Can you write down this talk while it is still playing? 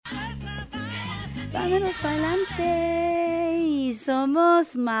Vámonos para adelante. Y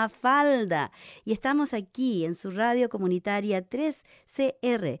somos Mafalda. Y estamos aquí en su radio comunitaria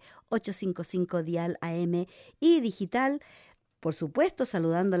 3CR 855 Dial AM y digital. Por supuesto,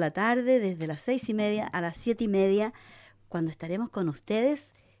 saludando la tarde desde las 6:30 a las 7:30, cuando estaremos con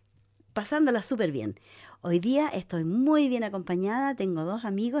ustedes pasándola súper bien. Hoy día estoy muy bien acompañada, tengo dos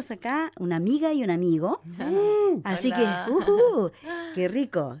amigos acá, una amiga y un amigo. Así hola. que, qué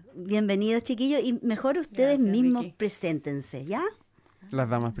rico. Bienvenidos, chiquillos, y mejor ustedes Gracias, mismos Vicky. preséntense, ¿ya? Las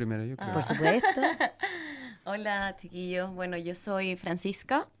damas primero, yo creo. Por supuesto. Hola, chiquillos. Bueno, yo soy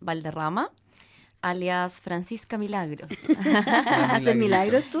Francisca Valderrama, alias Francisca Milagros. ¿Haces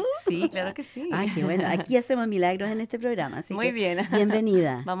milagros tú? Sí, claro que sí. Ah, qué bueno. Aquí hacemos milagros en este programa, así Muy que bien.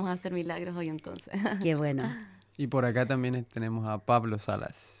 bienvenida. Vamos a hacer milagros hoy entonces. Qué bueno. Y por acá también tenemos a Pablo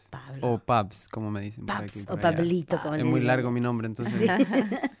Salas. Pablo. O Pabs, como me dicen por aquí. Paps por o allá. Pablito, como Es le muy digan. largo mi nombre, entonces.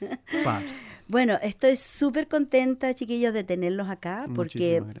 Sí. Paps. Bueno, estoy súper contenta, chiquillos, de tenerlos acá,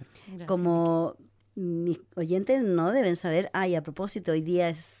 porque Muchísimas gracias. Gracias, como mis oyentes no deben saber, ay, a propósito, hoy día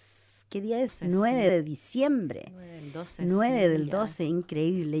es, ¿qué día es? Sí, 9 sí. de diciembre. 9 del 12. 9 sí, del ya. 12,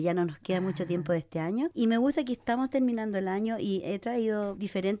 increíble, ya no nos queda mucho tiempo de este año. Y me gusta que estamos terminando el año y he traído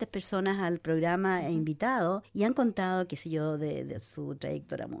diferentes personas al programa e invitado y han contado, qué sé yo, de su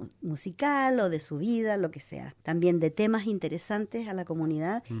trayectoria musical o de su vida, lo que sea. También de temas interesantes a la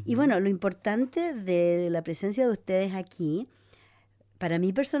comunidad. Y bueno, lo importante de la presencia de ustedes aquí, para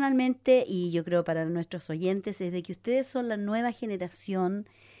mí personalmente y yo creo para nuestros oyentes, es de que ustedes son la nueva generación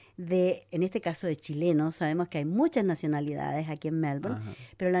de, en este caso de chilenos, sabemos que hay muchas nacionalidades aquí en Melbourne, Ajá.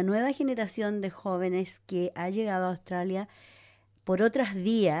 pero la nueva generación de jóvenes que ha llegado a Australia por otras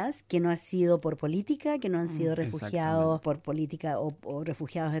vías, que no ha sido por política, que no han sido refugiados exactamente. por política o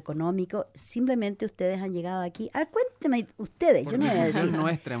refugiados económicos, simplemente ustedes han llegado aquí. Ah, cuénteme ustedes, Por yo no voy a decisión decir,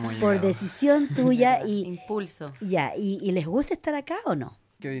 nuestra hemos por llegado. decisión tuya y Impulso. ya, y les gusta estar acá o no?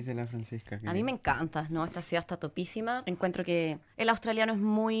 ¿Qué dice la Francisca? A mí me encanta, ¿no? Esta ciudad está topísima. Encuentro que el australiano es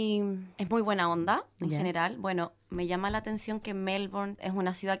muy buena onda en Ya. general. Bueno, me llama la atención que Melbourne es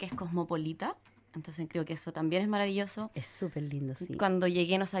una ciudad que es cosmopolita. Entonces creo que eso también es maravilloso. Es súper lindo, sí. Cuando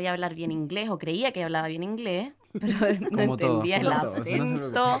llegué no sabía hablar bien inglés o creía que hablaba bien inglés, pero no Como todos, entendía el como todos, no se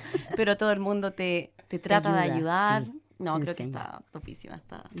acento, pero todo el mundo te trata de ayuda, ayudar. sí, No, te creo que enseña. está topísima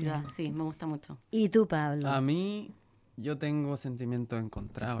esta ciudad. Sí, me gusta mucho. ¿Y tú, Pablo? A mí, yo tengo sentimientos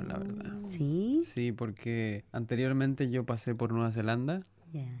encontrados, la verdad. ¿Sí? Sí, porque anteriormente yo pasé por Nueva Zelanda,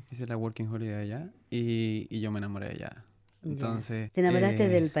 Ya. hice la Working Holiday allá y yo me enamoré allá. Entonces, ¿Te enamoraste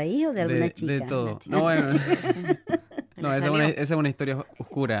del país o de alguna chica? De todo. Una chica. No, bueno. No, ¿Le esa salió? esa es una historia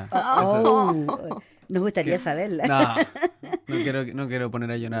oscura. Oh, nos gustaría saberla. No quiero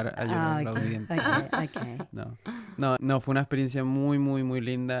poner a llorar Ah, la ok, audiencia. ok. No, fue una experiencia muy, muy, muy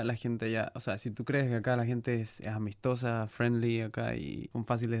linda. La gente allá, o sea, si tú crees que acá la gente es amistosa, friendly acá y son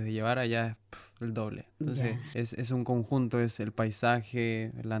fáciles de llevar, allá es el doble. Entonces, es un conjunto, es el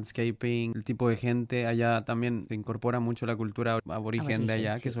paisaje, el landscaping, el tipo de gente. Allá también se incorpora mucho la cultura aborigen de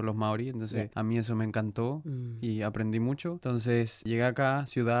allá, Aborigen, que sí. son los maorí. Entonces, a mí eso me encantó Mm. y aprendí mucho. Entonces, llegué acá,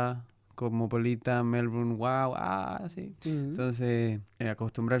 ciudad cosmopolita, Melbourne, wow, sí. Mm. Entonces,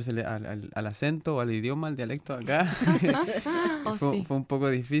 acostumbrarse al acento, al idioma, al dialecto acá, Oh, fue, sí. fue un poco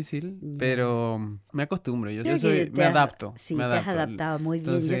difícil, Ya. pero me acostumbro, yo Creo soy, que me adapto. Sí, me te has adapto. adaptado muy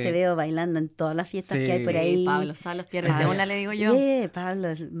bien. Yo te Entonces, veo bailando en todas las fiestas que hay por Sí. ahí. Pablo Salos pierde de una, le digo yo. Pablo,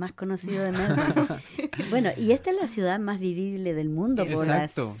 el más conocido de Melbourne. Bueno, y esta es la ciudad más vivible del mundo por la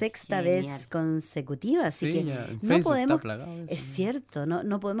Exacto. sexta Genial. vez consecutiva, así Sí, que ya, en no Facebook podemos, está plagado de eso, es ¿no? cierto,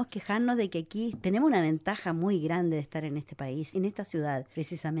 no podemos quejarnos de que aquí tenemos una ventaja muy grande de estar en este país, en esta ciudad,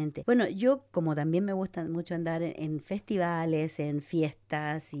 precisamente. Bueno, yo como también me gusta mucho andar en festivales, en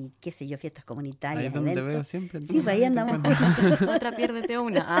fiestas y qué sé yo, fiestas comunitarias, Ahí es donde te eventos. veo siempre. Sí, pues ahí andamos Bueno, juntos. Otra piérdete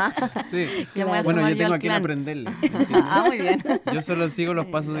una. Ah, sí. Ya me voy a Bueno, sumar yo tengo al a quien clan. aprenderle. Ah, muy bien. Yo solo sigo los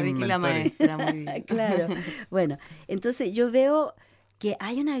pasos de mis Vicky la mentores. maestra, muy bien. Claro. Bueno, entonces yo veo que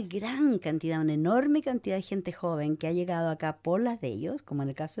hay una gran cantidad, una enorme cantidad de gente joven que ha llegado acá por las de ellos, como en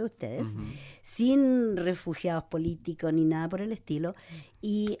el caso de ustedes, sin refugiados políticos ni nada por el estilo,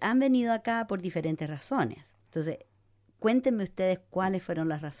 y han venido acá por diferentes razones. Entonces, cuéntenme ustedes cuáles fueron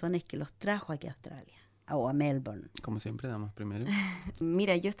las razones que los trajo aquí a Australia o a Melbourne. Como siempre, damos primero.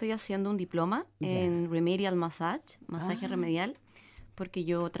 Mira, yo estoy haciendo un diploma Ya. en Remedial Massage, masaje Ah. remedial, porque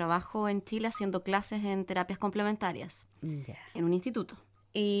yo trabajo en Chile haciendo clases en terapias complementarias Ya. en un instituto.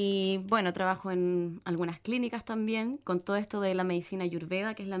 Y bueno, trabajo en algunas clínicas también, con todo esto de la medicina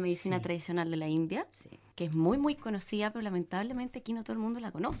ayurveda, que es la medicina tradicional de la India, que es muy, muy conocida, pero lamentablemente aquí no todo el mundo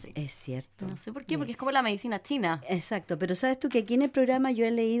la conoce. Es cierto. No sé por qué, porque es como la medicina china. Exacto, pero sabes tú que aquí en el programa yo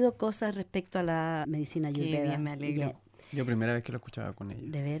he leído cosas respecto a la medicina ayurveda. Qué bien, me alegro. Yo primera vez que lo escuchaba con ella.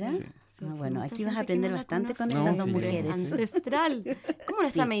 ¿De veras? Sí. Bueno, aquí vas a gente aprender que no la bastante con conoce. estas dos sí. mujeres. Ancestral. Como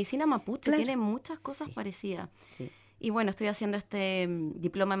nuestra medicina mapuche, Claro. tiene muchas cosas parecidas. Sí. Y bueno, estoy haciendo este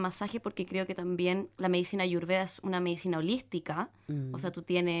diploma en masaje porque creo que también la medicina ayurveda es una medicina holística. O sea, tú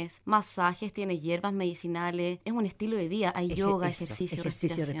tienes masajes, tienes hierbas medicinales, es un estilo de vida. Hay yoga, ejercicio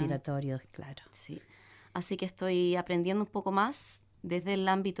respiración. respiratorio, claro. Sí. Así que estoy aprendiendo un poco más desde el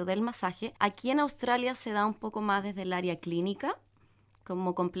ámbito del masaje. Aquí en Australia se da un poco más desde el área clínica,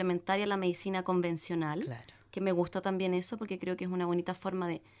 como complementaria a la medicina convencional. Claro. Que me gusta también eso porque creo que es una bonita forma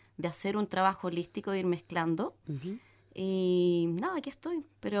de hacer un trabajo holístico, de ir mezclando. Y nada, aquí estoy,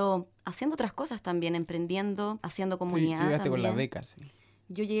 pero haciendo otras cosas también, emprendiendo, haciendo comunidad Tú llegaste también. con la beca, sí.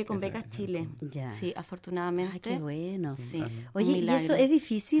 Yo llegué con Esa- Becas esa- Chile, Ya. sí, afortunadamente. Ay, qué bueno. Sí, Oye, un y milagro. eso es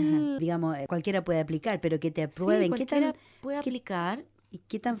difícil, digamos, cualquiera puede aplicar, pero que te aprueben. Sí, ¿Qué cualquiera tan, puede aplicar. ¿Y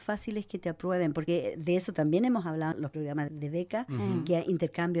qué tan fácil es que te aprueben? Porque de eso también hemos hablado en los programas de beca, que hay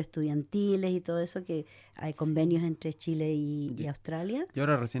intercambios estudiantiles y todo eso, que hay convenios entre Chile y Australia. Yo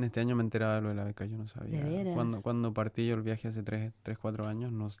ahora recién este año me enteraba de lo de la beca, yo no sabía. ¿De veras? Cuando partí yo el viaje hace 3, 4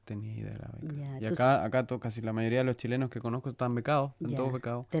 años, no tenía idea de la beca. Ya, Y tú- acá casi la mayoría de los chilenos que conozco están becados, están Ya, todos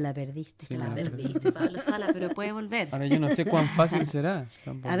becados. te la perdiste. Sí, La me la perdiste, Pablo Sala, pero puede volver. Ahora yo no sé cuán fácil será.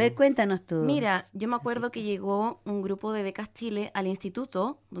 Tampoco. A ver, cuéntanos tú. Mira, yo me acuerdo que llegó un grupo de becas Chile al instituto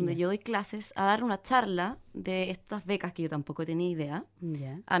donde yo doy clases a dar una charla de estas becas que yo tampoco tenía idea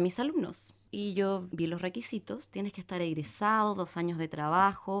Ya. a mis alumnos. Y yo vi los requisitos, tienes que estar egresado, 2 años de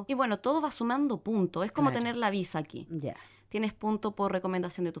trabajo. Y bueno, todo va sumando puntos, es como Claro. tener la visa aquí. Ya. Tienes punto por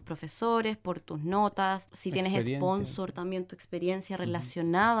recomendación de tus profesores, por tus notas, si tienes Experiencia. sponsor, también tu experiencia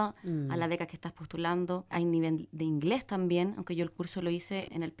relacionada a la beca que estás postulando. Hay nivel de inglés también, aunque yo el curso lo hice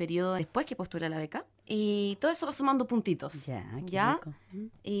en el periodo después que postulé a la beca. Y todo eso va sumando puntitos. Ya, qué ¿Ya? rico.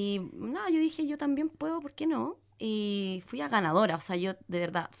 Y nada, yo dije, yo también puedo, ¿por qué no? Y fui a ganadora, o sea, yo de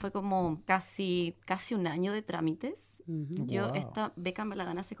verdad, fue como casi 1 año de trámites. Yo Wow. esta beca me la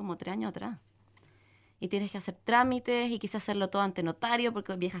gané hace como 3 años atrás. Y tienes que hacer trámites y quise hacerlo todo ante notario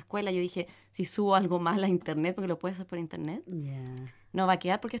porque vieja escuela. Yo dije, si subo algo más a la internet, porque lo puedes hacer por internet, Ya. no va a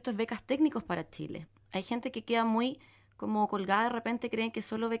quedar porque esto es becas técnicos para Chile. Hay gente que queda muy como colgada, de repente creen que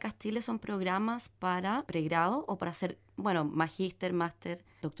solo becas Chile son programas para pregrado o para hacer, bueno, magíster, máster,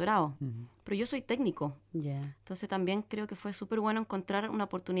 doctorado. Pero yo soy técnico. Ya. Entonces también creo que fue súper bueno encontrar una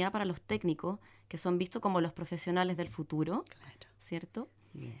oportunidad para los técnicos, que son vistos como los profesionales del futuro, Claro. ¿cierto?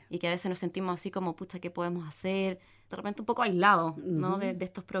 Yeah. Y que a veces nos sentimos así como, pucha, ¿qué podemos hacer? De repente un poco aislados, ¿no? De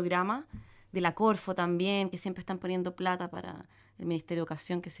estos programas, de la Corfo también, que siempre están poniendo plata para el Ministerio de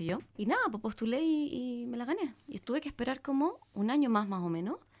Educación, qué sé yo. Y nada, pues postulé y me la gané. Y tuve que esperar como 1 año más o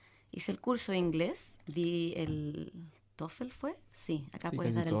menos. Hice el curso de inglés, di el TOEFL, ¿fue? Sí, acá Sí,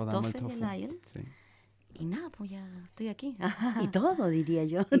 puedes casi dar todos el damos TOEFL y el TOEFL. IELTS. Sí. Y nada, pues ya estoy aquí. Y todo, diría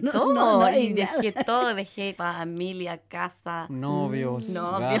yo. Y No, todo, no hay y nada. dejé todo, dejé familia, casa, Novios,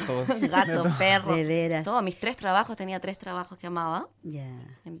 novios, gatos. gatos, perros, De veras. todo. Mis 3 trabajos, tenía 3 trabajos que amaba. Ya.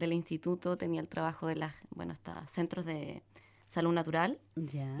 El del instituto, tenía el trabajo de las, bueno, hasta centros de salud natural.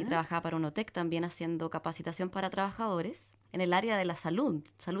 Ya. Y trabajaba para UNOTEC también haciendo capacitación para trabajadores en el área de la salud,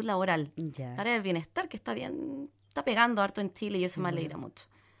 salud laboral. Ya. El área del bienestar, que está bien, está pegando harto en Chile y eso me alegra mucho.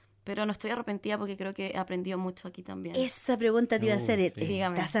 Pero no estoy arrepentida porque creo que he aprendido mucho aquí también. Esa pregunta te iba a hacer. sí.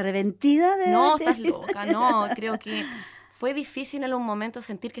 Dígame. ¿Estás arrepentida de No, haberte- estás loca, no. Creo que fue difícil en un momento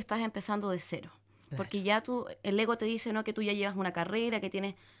sentir que estás empezando de cero. Porque ya el ego te dice, ¿no? Que tú ya llevas una carrera,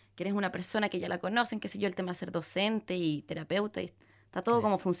 que eres una persona que ya la conocen, qué sé yo, el tema de ser docente y terapeuta, y está todo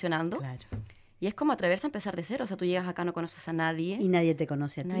como funcionando. Claro. Y es como atreverse a empezar de cero. O sea, tú llegas acá, no conoces a nadie, Y nadie te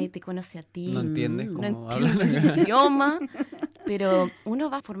conoce a ti. nadie te conoce a ti, No entiendes no cómo entiendes hablan el idioma, pero uno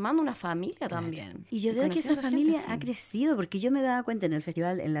va formando una familia también. Y yo veo que esa conociendo familia gente, ha crecido, porque yo me daba cuenta en el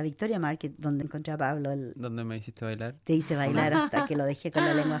festival, en la Victoria Market, donde encontré a Pablo, ¿Dónde me hiciste bailar? te hice bailar hasta que lo dejé con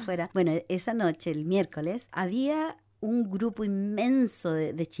la lengua afuera. Bueno, esa noche, el miércoles, había un grupo inmenso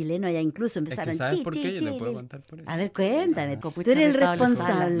de chilenos allá, incluso Es que empezaron ¿sabes chi, por chi, qué? Yo te chi, puedo li- contar por eso. A ver, cuéntame. Copucha Tú eres el de Pablo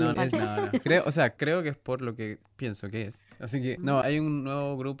Sala. responsable. No, creo que es por lo que pienso que es. Así que, no, hay un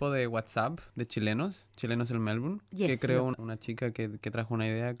nuevo grupo de WhatsApp de chilenos en Melbourne, que Yes, creó una chica que trajo una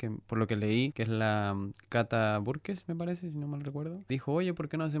idea que, por lo que leí, que es la Cata Burques, me parece, si no mal recuerdo. Dijo, oye, ¿por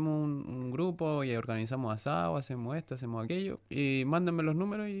qué no hacemos un grupo y organizamos asado, hacemos esto, hacemos aquello? Y mándenme los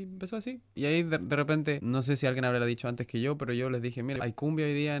números y empezó así. Y ahí de repente, no sé si alguien habrá dicho antes que yo, pero yo les dije, mira, hay cumbia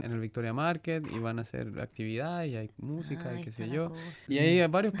hoy día en el Victoria Market y van a hacer actividades y hay música y qué sé yo. Y ahí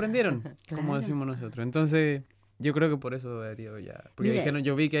varios prendieron, como decimos nosotros. Entonces, yo creo que por eso he ido ya. Porque Mira, dijeron,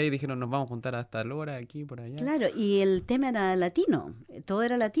 yo vi que ahí dijeron, nos vamos a juntar hasta la hora, aquí, por allá. Claro, y el tema era latino, todo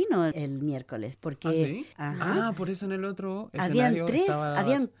era latino el miércoles, porque ¿Ah, sí? ajá, Por eso en el otro habían escenario estaba...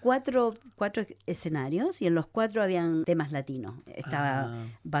 habían cuatro escenarios y en los cuatro habían temas latinos. Estaba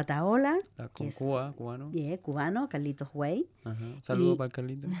Bataola, que con es Cuba, cubano. cubano, Carlitos Way. Ajá. Saludos Y- para el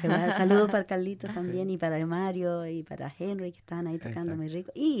Carlito. Saludos para Carlitos también y para Mario y para Henry que estaban ahí tocando Exacto. muy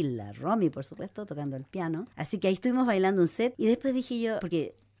rico. Y la Romy, por supuesto, tocando el piano. Así que ahí estuvimos bailando un set y después dije yo,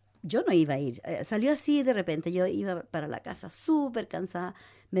 porque yo no iba a ir, salió así de repente, yo iba para la casa súper cansada,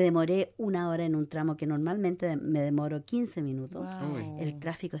 me demoré 1 hora en un tramo que normalmente me demoro 15 minutos. Wow. El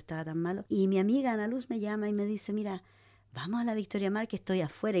tráfico estaba tan malo. Y mi amiga Ana Luz me llama y me dice, mira, vamos a la Victoria Mar que estoy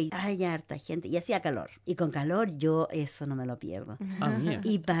afuera y hay harta gente. Y hacía calor. Y con calor yo eso no me lo pierdo. Ah, mía.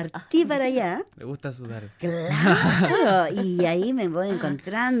 Y partí para allá. Le gusta sudar. Claro. Y ahí me voy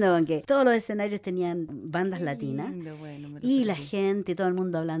encontrando con que todos los escenarios tenían bandas latinas. Lindo, bueno, me lo Y la perdí. gente, todo el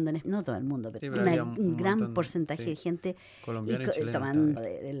mundo hablando, no todo el mundo, pero, Sí, pero había un gran montón, porcentaje sí. de gente Colombiano y chileno. tomando estaba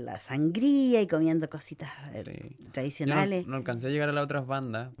ahí. de la sangría y comiendo cositas Sí. Yo tradicionales. no alcancé a llegar a las otras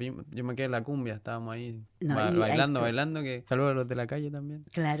bandas. Yo me quedé en la cumbia, estábamos ahí No, y ahí bailando, que saludos a los de la calle también.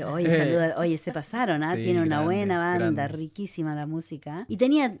 Claro, oye, se pasaron, ¿ah? Sí, Tiene una grande, buena banda, grande. riquísima la música. Y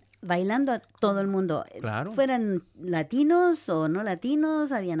tenía bailando a todo el mundo. Claro. Fueran latinos o no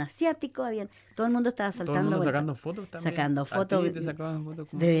latinos, habían asiáticos, todo el mundo estaba Todo el saltando. mundo vuelta. sacando fotos también. Sacando ¿A fotos. ti te sacaban fotos?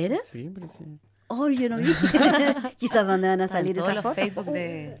 como- ¿De veras? Sí, pero sí. Oh, yo no vi. Quizás dónde van a Están salir todos esas los fotos. Facebook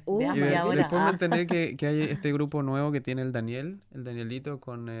de Y Asia ahora. después me Ah. enteré que hay este grupo nuevo que tiene el Danielito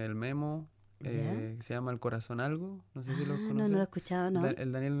con el Memo, que se llama El Corazón Algo. No sé si lo Ah, conoces. no lo he escuchado, ¿no?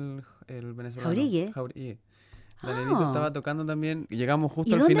 El Daniel, el venezolano. Jauregui. Jauregui. Danielito estaba tocando también. Y llegamos ¿Y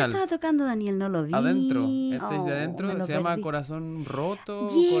justo al dónde final. estaba tocando Daniel? No lo vi. Adentro. Este Oh, de adentro me lo se llama perdí. Corazón Roto,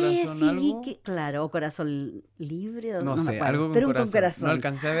 Yes, Corazón sí, Algo. claro, o Corazón Libre. O No me sé, acuerdo, algo con pero corazón. con corazón. No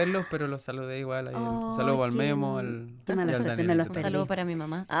alcancé a verlos, pero los saludé igual. Ahí. Oh, Un saludo al qué Memo, qué mala y al suerte, me los Danielito. Un perdí. saludo para mi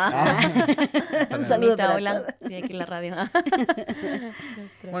mamá. Un saludo para hola. todos. Estoy aquí en la radio.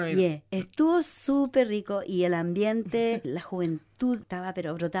 Bueno, y Yeah, estuvo súper rico y el ambiente, la juventud estaba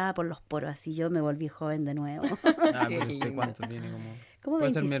pero brotada por los poros, así yo me volví joven de nuevo. pero Qué este lindo. cuánto tiene como... Como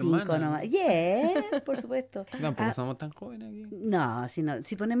Puede ser mi 25 hermana. nomás. Yeah, por supuesto. Tampoco Ah, somos tan jóvenes aquí. no,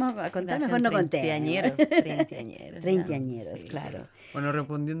 si ponemos a contar, Iba a mejor ser no conté. Treintañeros, treintañeros. Treintañeros, Sí. claro. Bueno,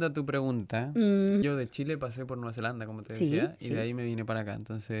 respondiendo a tu pregunta, Mm, yo de Chile pasé por Nueva Zelanda, como te Sí, decía, y sí. de ahí me vine para acá.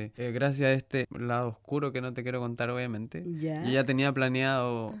 Entonces, gracias a este lado oscuro que no te quiero contar, obviamente, ya. yo ya tenía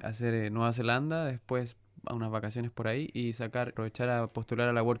planeado hacer Nueva Zelanda, después a unas vacaciones por ahí y aprovechar a postular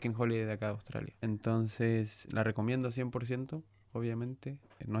a la Working Holiday de acá de Australia. Entonces, la recomiendo 100%. Obviamente,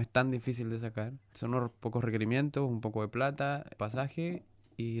 no es tan difícil de sacar. Son unos pocos requerimientos, un poco de plata, pasaje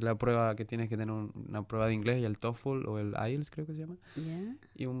y la prueba que tienes que tener una prueba de inglés y el TOEFL o el IELTS creo que se llama. Ya.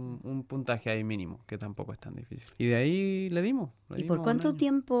 Y un puntaje ahí mínimo, que tampoco es tan difícil. Y de ahí le dimos. ¿Y por cuánto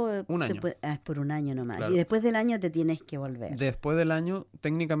tiempo Un se año. puede? Ah, es por un año nomás. Claro. Y después del año te tienes que volver. Después del año,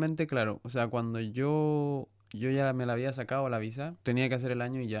 técnicamente, claro. O sea, cuando yo ya me la había sacado la visa, tenía que hacer el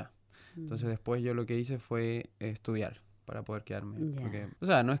año y ya. Entonces después yo lo que hice fue estudiar para poder quedarme. Ya. Porque, o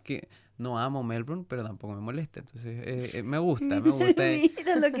sea, no es que no amo Melbourne, pero tampoco me molesta. Entonces me gusta, me gusta.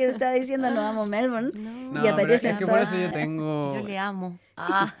 Mira lo que estaba diciendo, no amo Melbourne. No, No, Y pero aparece es que por todas- eso yo tengo... Yo le amo.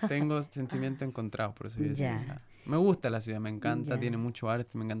 Ah, Tengo sentimientos encontrados, por eso yo decía, Ya. o sea, me gusta la ciudad, me encanta, Ya. tiene mucho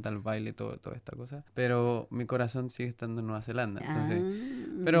arte, me encanta el baile, toda esta cosa. Pero mi corazón sigue estando en Nueva Zelanda. Entonces,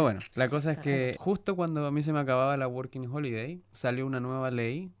 pero bueno, la cosa es que justo cuando a mí se me acababa la Working Holiday, salió una nueva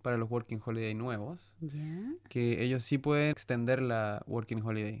ley para los Working Holiday nuevos, Ya. que ellos sí pueden extender la Working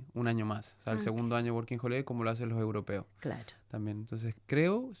Holiday un año más. O sea, el Ah, segundo año Working Holiday como lo hacen los europeos Claro. también. Entonces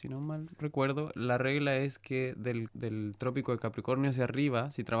creo, si no mal recuerdo, la regla es que del trópico de Capricornio hacia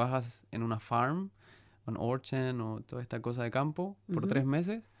arriba, si trabajas en una farm, un orchard o toda esta cosa de campo por Ujú. 3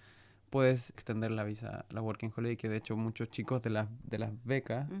 meses, puedes extender la visa, la Working Holiday, que de hecho muchos chicos de las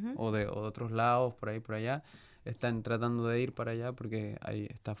becas Ujú. o de otros lados, por ahí, por allá, están tratando de ir para allá porque ahí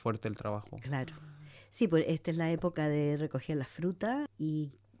está fuerte el trabajo. Claro. Sí, pues esta es la época de recoger la fruta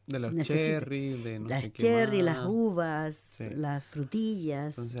y De los Necesita- cherries, de no las sé qué cherry, las más. uvas, Sí. las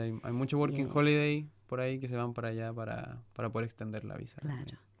frutillas. Entonces hay mucho Working Bien. Holiday por ahí que se van para allá para poder extender la visa. Claro.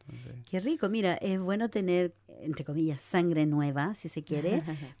 también. Entonces, Qué rico, mira, es bueno tener, entre comillas, sangre nueva, si se quiere,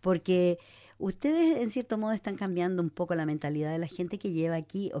 porque ustedes en cierto modo están cambiando un poco la mentalidad de la gente que lleva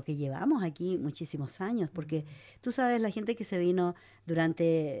aquí o que llevamos aquí muchísimos años, porque tú sabes, la gente que se vino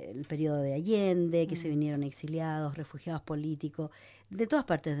durante el periodo de Allende, que se vinieron exiliados, refugiados políticos, de todas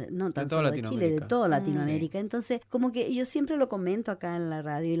partes, no tan solo de Chile, de toda Latinoamérica. Entonces, como que yo siempre lo comento acá en la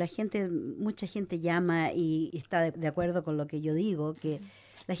radio y la gente, mucha gente llama y está de acuerdo con lo que yo digo, que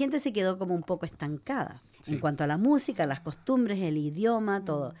la gente se quedó como un poco estancada en cuanto a la música, las costumbres, el idioma,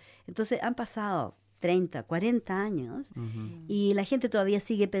 todo. Entonces han pasado 30, 40 años y la gente todavía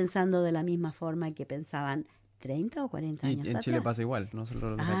sigue pensando de la misma forma que pensaban 30 o 40 años en atrás. Chile pasa igual, no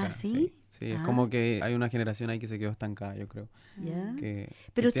solo los de acá. ¿Sí? Sí, es como que hay una generación ahí que se quedó estancada, yo creo. ¿Ya? tiene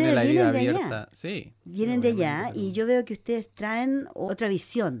Pero ustedes la vienen vida de abierta. allá. Sí. Vienen de allá y yo veo que ustedes traen otra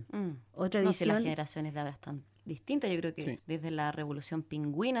visión. Otra No sé, visión. las generaciones de ahora están distintas. Yo creo que desde la revolución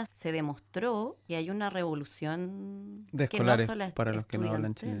pingüina se demostró que hay una revolución de que escolares, no solo es para los que no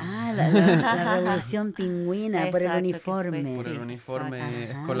hablan chileno. Ah, la revolución pingüina, por el Exacto, uniforme. Por el Sí, uniforme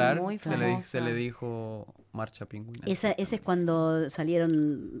exacto. escolar Muy se famosa. le dijo marcha pingüina. Ese es cuando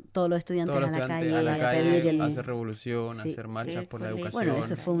salieron todos los estudiantes, Todos los a la estudiantes calle a la a pedir calle, el... a hacer revolución, a Sí. hacer marchas Sí, por la colegio. educación. Bueno,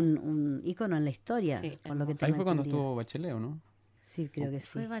 eso fue un ícono en la historia, Sí, por lo que hermoso. tengo Ahí fue cuando entendido. estuvo Bachelet, ¿o no? Sí, creo que sí.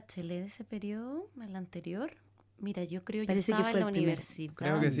 ¿Fue Bachelet de ese periodo, el anterior? Mira, yo creo que yo Parece que estaba fue en la el primer. universidad.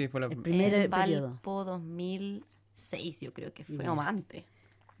 Creo que sí, fue la... El primer en periodo. Valpo 2006, yo creo que fue, Ya. o antes.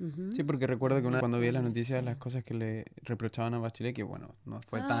 Ujú. Sí, porque recuerdo que cuando vi las Sí. noticias, las cosas que le reprochaban a Bachelet, que bueno, no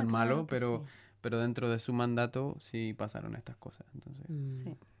fue Ah, tan claro malo, que pero, sí. pero dentro de su mandato sí pasaron estas cosas. Entonces,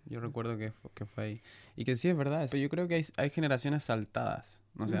 Sí. yo recuerdo que fue ahí. Y que sí es verdad, pero yo creo que hay generaciones saltadas.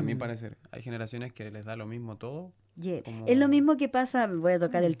 No sé, a mi parecer. Hay generaciones que les da lo mismo todo. Yeah. Como- Es lo mismo que pasa, voy a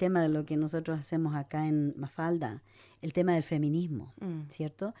tocar el tema de lo que nosotros hacemos acá en Mafalda, el tema del feminismo,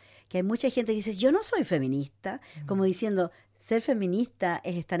 ¿cierto? Que hay mucha gente que dice, yo no soy feminista, como diciendo, ser feminista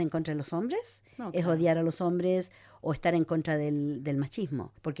es estar en contra de los hombres, No, es claro. odiar a los hombres o estar en contra del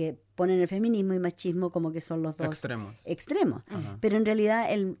machismo, porque ponen el feminismo y machismo como que son los dos extremos. Ajá. Pero en realidad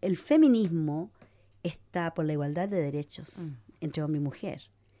el feminismo está por la igualdad de derechos entre hombre y mujer.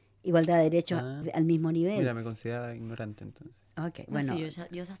 Igualdad de derechos al mismo nivel. Mira, me consideraba ignorante entonces. Ok, No, bueno. sí,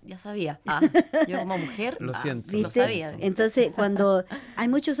 yo ya sabía. yo como mujer Lo siento. lo ¿Viste? sabía. Entonces, cuando hay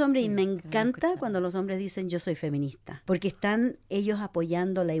muchos hombres, y me encanta cuando los hombres dicen yo soy feminista, porque están ellos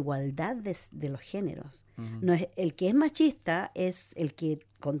apoyando la igualdad de los géneros. No es, el que es machista es el que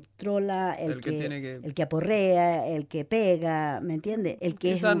controla, el que aporrea, el que pega, ¿me entiendes? El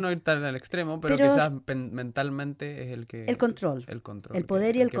que Quizás es no ir tan al extremo, pero quizás mentalmente es el que... el control. El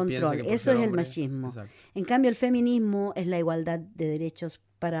poder y el control. Eso es el machismo. Exacto. En cambio, el feminismo es la igualdad de derechos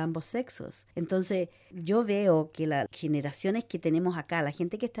para ambos sexos. Entonces, yo veo que las generaciones que tenemos acá, la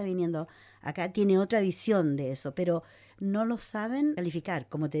gente que está viniendo acá, tiene otra visión de eso, pero no lo saben calificar.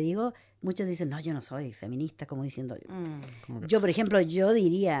 Como te digo, muchos dicen, no, yo no soy feminista, como diciendo... Yo, por ejemplo, yo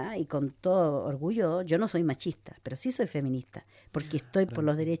diría, y con todo orgullo, yo no soy machista, pero sí soy feminista, porque estoy por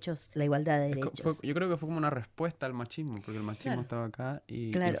los derechos, la igualdad de derechos. Yo creo que fue como una respuesta al machismo, porque el machismo estaba acá y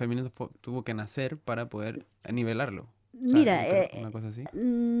Claro. el feminismo tuvo que nacer para poder nivelarlo. Mira, una cosa así.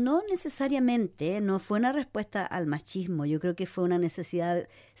 no necesariamente, no fue una respuesta al machismo, yo creo que fue una necesidad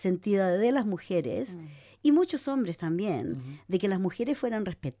sentida de las mujeres y muchos hombres también, de que las mujeres fueran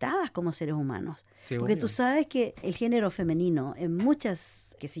respetadas como seres humanos. Sí, porque obvio. tú sabes que el género femenino en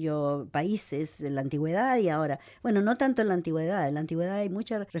muchas, qué sé yo, países de la antigüedad y ahora, bueno, no tanto en la antigüedad hay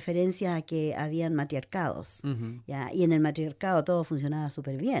muchas referencias a que habían matriarcados, ¿ya? Y en el matriarcado todo funcionaba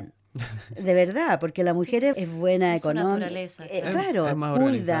súper bien. De verdad, porque la mujer es buena Es su económica. naturaleza, Claro, es más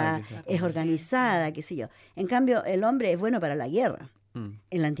organizada, cuida, quizás. es organizada, qué sé yo. En cambio, el hombre es bueno para la guerra.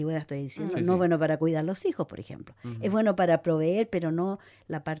 En la antigüedad estoy diciendo, Sí, no sí. bueno para cuidar los hijos, por ejemplo. Es bueno para proveer, pero no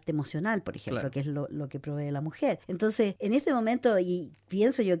la parte emocional, por ejemplo, Claro. que es lo que provee la mujer. Entonces, en este momento, y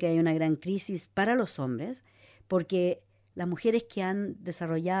pienso yo que hay una gran crisis para los hombres, porque las mujeres que han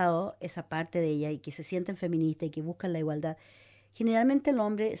desarrollado esa parte de ella y que se sienten feministas y que buscan la igualdad, generalmente el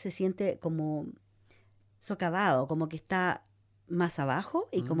hombre se siente como socavado, como que está más abajo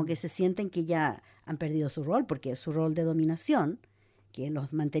y como que se sienten que ya han perdido su rol, porque su rol de dominación, que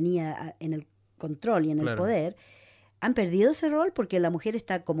los mantenía en el control y en el Claro. poder, han perdido ese rol porque la mujer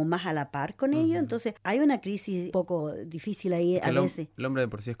está como más a la par con ellos. Entonces hay una crisis un poco difícil ahí Es que a veces. el hombre de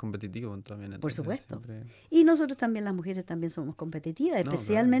por sí es competitivo también. Por entonces supuesto. siempre- Y nosotros también, las mujeres también somos competitivas, No,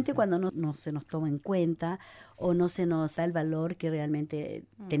 especialmente claro, sí. cuando no se nos toma en cuenta o no se nos da el valor que realmente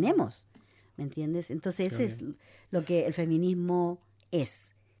tenemos, ¿me entiendes? Entonces Sí, ese es lo que el feminismo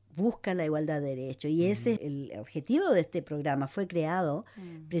es, busca la igualdad de derechos y ese es el objetivo de este programa. Fue creado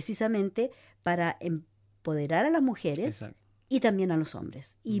precisamente para empoderar a las mujeres Exacto. y también a los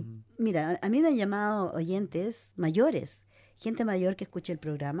hombres. Y mira, a mí me han llamado oyentes mayores, gente mayor que escucha el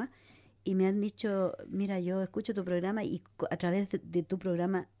programa, y me han dicho, mira, yo escucho tu programa y a través de tu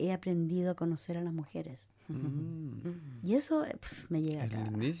programa he aprendido a conocer a las mujeres. Y eso me llega Es acá.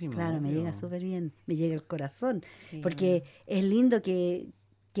 lindísimo, Claro, me obvio. llega súper bien, me llega al corazón, Sí. porque es lindo que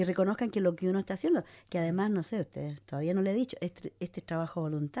reconozcan que lo que uno está haciendo, que además, no sé, ustedes todavía no le he dicho, este es trabajo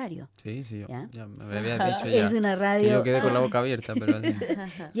voluntario. Sí, yo ¿Ya? ya me habías dicho ya. Es una Que radio... yo quedé con la boca abierta, pero así.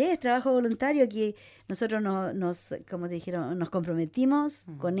 Y es trabajo voluntario que nosotros nos como te dijeron, nos comprometimos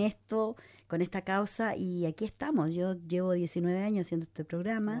con esto, con esta causa, y aquí estamos. Yo llevo 19 años haciendo este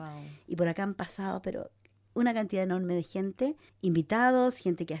programa Wow. y por acá han pasado, pero una cantidad enorme de gente, invitados,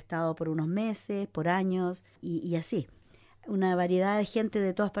 gente que ha estado por unos meses, por años, y así. Una variedad de gente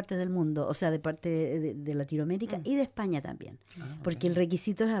de todas partes del mundo, o sea, de parte de Latinoamérica y de España también, porque el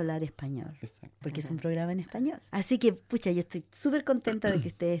requisito es hablar español, Exacto. porque es un programa en español. Así que, pucha, yo estoy súper contenta de que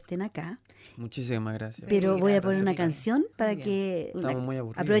ustedes estén acá, Muchísimas gracias. pero voy a gracias, poner una Miguel. canción para Muy que... Estamos muy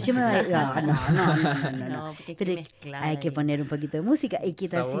aburridos. Aprovechemos... No. No, porque hay Pero que mezclar. hay que ahí. poner un poquito de música. ¿Y qué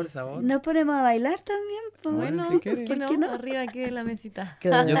tal Sabor, si sabor. nos ponemos a bailar también? Po? Bueno, Bueno, si quiere. ¿por ¿Por qué qué no? no? Arriba aquí de la mesita.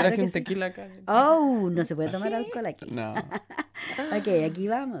 Claro Yo traje que un sí. tequila acá. Oh, no se puede tomar alcohol aquí. No, Ok, aquí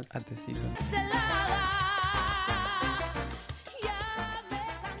vamos. atecito.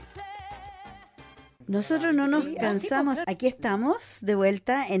 Nosotros no nos Sí, cansamos. claro. Aquí estamos de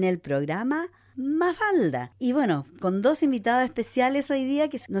vuelta en el programa Mafalda. Y bueno, con dos invitados especiales hoy día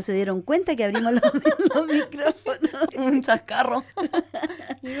que no se dieron cuenta que abrimos los micrófonos. Un chascarro.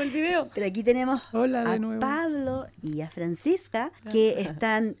 Llegó el video. Pero aquí tenemos Hola de a nuevo. Pablo y a Francisca que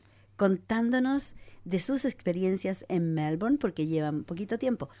están contándonos de sus experiencias en Melbourne porque llevan poquito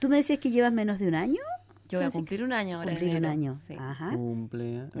tiempo. Tú me decías que llevas menos de un año. Yo voy a Francisca? cumplir un año ahora. en Cumplir un enero. año. Sí. Ajá.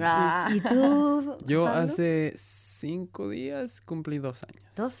 Cumple. Ah. ¿Y tú, Yo Pablo? hace 5 días cumplí 2 años.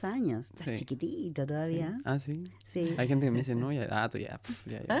 2 años. Estás Sí. chiquitito todavía. Ah, sí. Sí. Hay gente que me dice, no, ya, tú ya.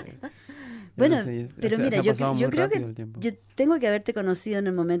 Ya. Yo Bueno, no sé, pero se mira, ha yo pasado muy creo rápido que el tiempo. yo tengo que haberte conocido en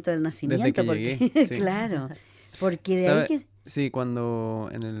el momento del nacimiento. Desde que porque, llegué, sí. Claro, porque de ¿Sabe? ahí que... Sí, cuando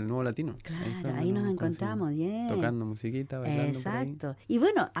en el Nuevo Latino. fue Claro, cuando ahí nos conocimos. encontramos, bien. Tocando musiquita, bailando por ahí. Exacto. Y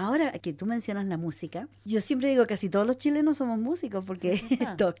bueno, ahora que tú mencionas la música, yo siempre digo que casi todos los chilenos somos músicos porque Sí, es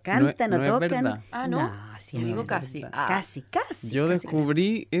verdad. cantan o No es tocan. verdad. Ah, ¿no? sí, Yo es digo verdad. casi. verdad. Ah. Casi. Yo casi.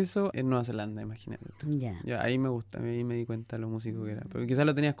 descubrí eso en Nueva Zelanda, imagínate tú. Ya. Ya, ahí me gusta, ahí me di cuenta de lo músico que era. Pero quizás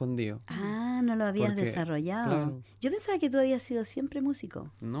lo tenía escondido. Ah, no lo habías Porque, desarrollado. claro. Yo pensaba que tú habías sido siempre músico.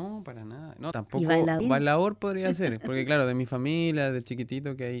 No, para nada. No, tampoco bailarín? bailador podría ser. Porque claro, de mi familia, de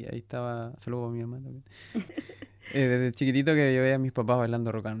chiquitito, que ahí estaba, saludo a mi mamá también. Desde chiquitito que yo veía a mis papás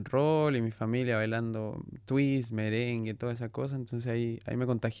bailando rock and roll y mi familia bailando twist, merengue, toda esa cosa. Entonces ahí me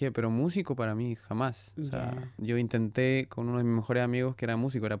contagié, pero músico para mí jamás. O sea, Ya. yo intenté con uno de mis mejores amigos que era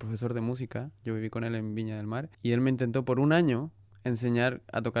músico, era profesor de música. Yo viví con él en Viña del Mar y él me intentó por un año enseñar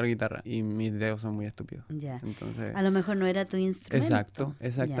a tocar guitarra y mis dedos son muy estúpidos. Ya. Entonces, A lo mejor no era tu instrumento. Exacto,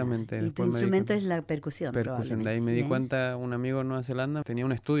 exactamente. Ya. Y tu Después me di instrumento cuenta. es la percusión. Percusión. De ahí me di probablemente. cuenta, un amigo en Nueva Zelanda tenía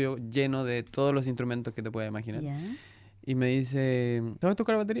un estudio lleno de todos los instrumentos que te puedas imaginar. Ya. Y me dice, ¿sabes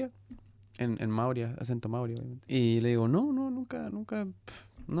tocar batería? En Maori, acento Maori, obviamente. Y le digo, no, nunca,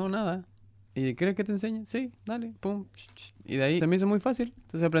 no, nada. ¿Y quieres que te enseñe? Sí, dale, pum. Y de ahí se me hizo muy fácil.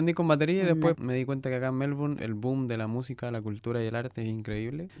 Entonces aprendí con batería y después me di cuenta que acá en Melbourne el boom de la música, la cultura y el arte es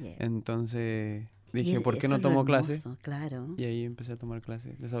increíble. Yeah. Entonces Y dije, ¿por qué eso no es lo tomo clase? hermoso, Claro. Y ahí empecé a tomar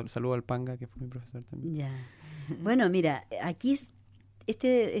clases. Les saludo al Panga, que fue mi profesor también. Ya. Bueno, mira, aquí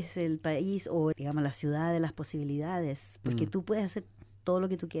este es el país o digamos la ciudad de las posibilidades, porque tú puedes hacer todo lo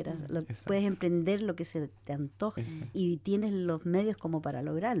que tú quieras, Exacto. puedes emprender lo que se te antoje Exacto. y tienes los medios como para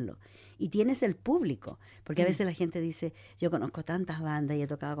lograrlo. Y tienes el público, porque a veces la gente dice, yo conozco tantas bandas y he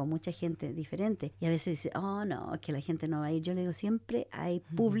tocado con mucha gente diferente, y a veces dice, oh no, es que la gente no va a ir. Yo le digo, siempre hay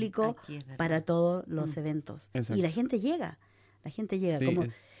público Aquí es verdad. para todos los eventos. Exacto. Y la gente llega. La gente llega. Sí, como,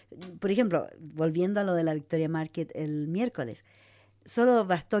 por ejemplo, volviendo a lo de la Victoria Market el miércoles, solo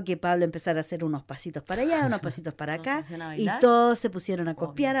bastó que Pablo empezara a hacer unos pasitos para allá, unos pasitos para Todos se acá, pusieron a y bailar. todos se pusieron a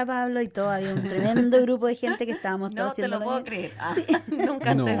copiar a Pablo y todo, había un tremendo grupo de gente que estábamos todos No te haciendo lo puedo mismo. creer. Ah,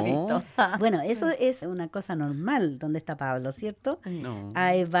 nunca No. estoy listo. Bueno, eso es una cosa normal donde está Pablo, ¿cierto? No.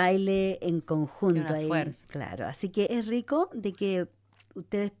 Hay baile en conjunto Una ahí. fuerza. Claro, así que es rico de que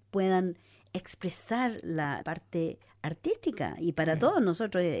ustedes puedan expresar la parte artística y para todos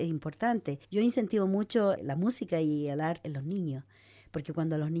nosotros es importante. Yo incentivo mucho la música y el arte en los niños, porque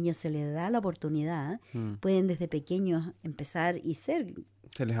cuando a los niños se les da la oportunidad, pueden desde pequeños empezar y ser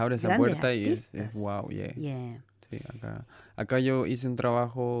Se les abre esa grandes puerta y es artistas. wow, yeah. Yeah. Sí, acá yo hice un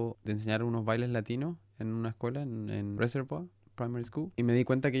trabajo de enseñar unos bailes latinos en una escuela en Reservoir, Primary School, y me di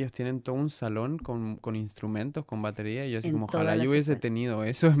cuenta que ellos tienen todo un salón con instrumentos, con batería, y yo así En como, todas ojalá las yo hubiese escuelas. tenido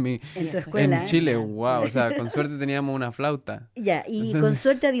eso En tu escuela. en Chile, wow, o sea, con suerte teníamos una flauta. Ya, y con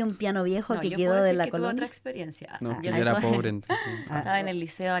suerte había un piano viejo No, que yo quedó puedo de decir la que tuve colonia. otra experiencia. No, que Yo yo era estuve- pobre, entonces. Estaba en el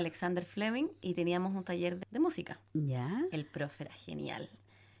liceo Alexander Fleming y teníamos un taller de música. Ya, El profe era genial.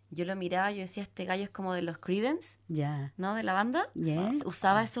 Yo lo miraba y yo decía, este gallo es como de los Creedence, ya. ¿no? De la banda. Yes.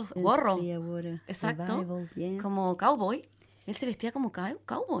 Usaba esos gorros Clearwater Exacto. Revival, yeah. como cowboy. Él se vestía como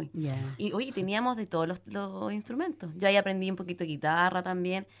cowboy. Ya. Y oye, teníamos de todos los instrumentos. Yo ahí aprendí un poquito de guitarra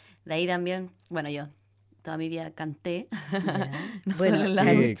también. De ahí también, bueno, yo toda mi vida canté. Ya. No Bueno, solo en la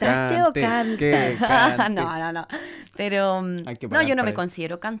 ¿cantaste o Que cantas? cante. No. Pero Hay que no, pagar yo no para me eso.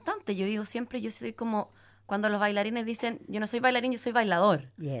 considero cantante. Yo digo siempre, yo soy como cuando los bailarines dicen, yo no soy bailarín, yo soy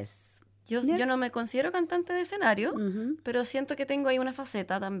bailador. Yes. Yo no me considero cantante de escenario, Ujú. pero siento que tengo ahí una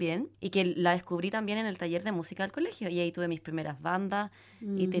faceta también y que la descubrí también en el taller de música del colegio. Y ahí tuve mis primeras bandas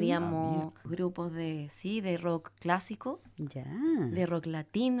y teníamos grupos de rock clásico, Ya. de rock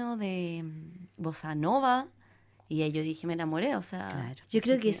latino, de bossa nova. Y ahí yo dije, me enamoré, o sea... Claro. Yo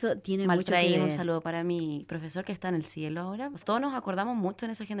creo así que eso tiene mucho que Maltraín, un ver. saludo para mi profesor que está en el cielo ahora. Pues todos nos acordamos mucho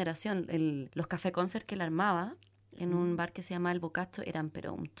en esa generación. Los café concert que él armaba en un bar que se llama El Bocacho eran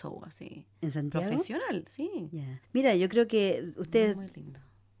pero un show así ¿En Santiago? profesional, sí. Ya. Mira, yo creo que ustedes, Muy lindo.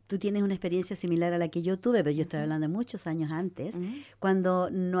 tú tienes una experiencia similar a la que yo tuve, pero yo estoy hablando de muchos años antes, Ujú. cuando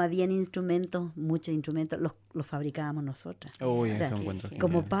no habían instrumentos, muchos instrumentos, los fabricábamos nosotras. Uy, O sea, eso encuentro que- genial.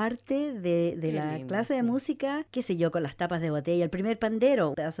 Como parte de Qué la lindo, clase de sí. música, qué sé yo, con las tapas de botella. El primer pandero,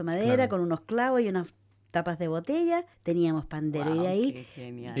 un pedazo de madera Claro. con unos clavos y unas tapas de botella, teníamos pandero. Y de Guau, ahí qué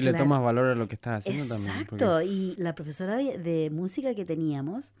genial. Y le Claro. tomas valor a lo que estás haciendo también. exacto, porque- y la profesora de música que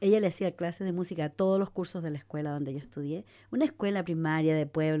teníamos, ella le hacía clases de música a todos los cursos de la escuela donde yo estudié, una escuela primaria de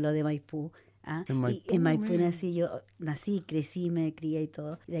pueblo de Maipú. ¿Ah? En Maipú, Y en Maipú mira. nací, crecí, me crié y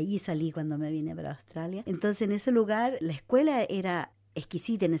todo. De allí salí cuando me vine para Australia. Entonces en ese lugar la escuela era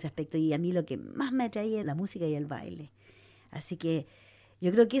exquisita en ese aspecto y a mí lo que más me atraía era la música y el baile. Así que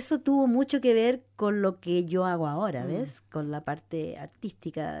yo creo que eso tuvo mucho que ver con lo que yo hago ahora, ¿ves? Con la parte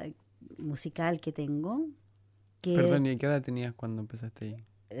artística, musical que tengo. Que Perdón, ¿y qué edad tenías cuando empezaste ahí?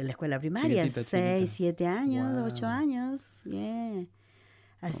 en la escuela primaria, Chiquitita, 6, chiquitita. 7 años, Wow. 8 años. Yeah.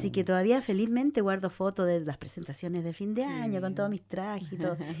 Así que todavía felizmente guardo fotos de las presentaciones de fin de año con todos mis trajes y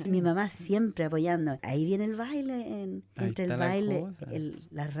todo. Y mi mamá siempre apoyando. Ahí viene el baile, Ahí entre el está la baile, cosa.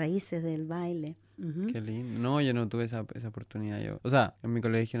 las raíces del baile. Ujú. Qué lindo. No, yo no tuve esa oportunidad. O sea, en mi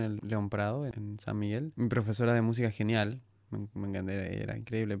colegio en el León Prado, en San Miguel, mi profesora de música genial. Me encanté, era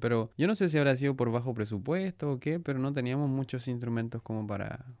increíble. Pero yo no sé si habrá sido por bajo presupuesto o qué, pero no teníamos muchos instrumentos como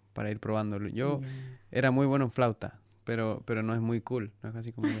para ir probándolo. Yo Ya. era muy bueno en flauta, pero no es muy cool. No es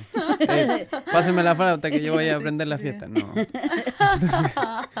así como pásenme la flauta que yo voy a aprender la fiesta. No.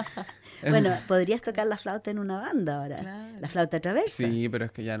 Bueno, podrías tocar la flauta en una banda ahora. Claro. La flauta traversa. Sí, pero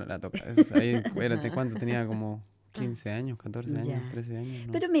es que ya no la toca. Ahí, espérate, ¿cuánto tenía? Como 15 años, 14 años, Ya. 13 años.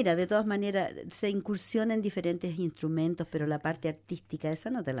 ¿no? Pero mira, de todas maneras, se incursiona en diferentes instrumentos, pero la parte artística, esa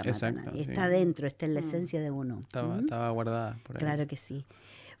no te la mata Exacto, nadie. sí. Está dentro, está en la esencia de uno. Estaba guardada por ahí. Claro que sí.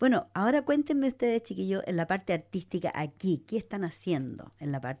 Bueno, ahora cuéntenme ustedes, chiquillos, en la parte artística aquí, ¿qué están haciendo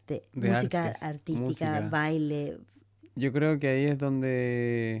en la parte De música artes, artística, música. baile? Yo creo que ahí es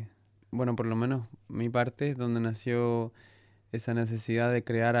donde, bueno, por lo menos mi parte es donde nació esa necesidad de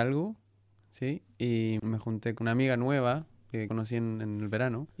crear algo, ¿sí? Y me junté con una amiga nueva que conocí en el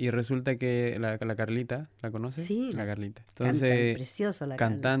verano y resulta que la Carlita, ¿la conoces? Sí, La Carlita. Canta Entonces, precioso la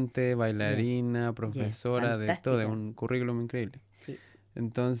Carla. cantante, bailarina, profesora, de todo, de fantástica. un currículum increíble. Sí.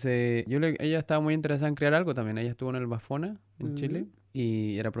 Entonces, ella estaba muy interesada en crear algo también. Ella estuvo en el Bafona, en Ujú. Chile,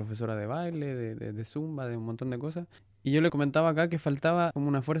 y era profesora de baile, de zumba, de un montón de cosas. Y yo le comentaba acá que faltaba como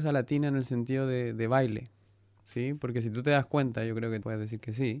una fuerza latina en el sentido de baile, ¿sí? Porque si tú te das cuenta, yo creo que puedes decir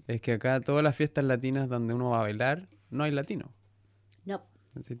que sí, es que acá todas las fiestas latinas donde uno va a bailar, no hay latino. No,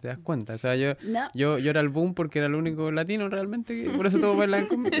 Si te das cuenta. O sea, yo no. era el boom porque era el único latino realmente, por eso todos bailaban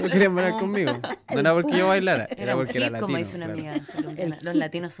conmigo, querían bailar conmigo. No era porque yo bailara, era Era un porque hit, era latino. como dice una claro. amiga colombiana. El Los hit.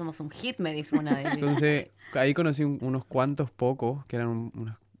 latinos somos un hit, me dice una vez. Entonces, ahí conocí unos cuantos pocos, que eran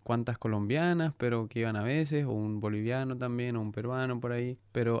unas cuantas colombianas, pero que iban a veces, o un boliviano también, o un peruano por ahí.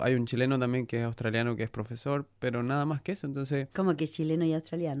 Pero hay un chileno también que es australiano, que es profesor, pero nada más que eso. Entonces, Como que chileno y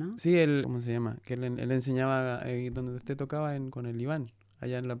australiano. sí, él, ¿cómo se llama? Que él enseñaba donde usted tocaba con el Iván,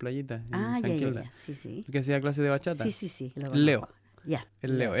 allá en la playita, en Ah, San ya, ya, Kilda. ya. Sí, sí. El que hacía clase de bachata. Sí. lo Leo. conozco. Ya.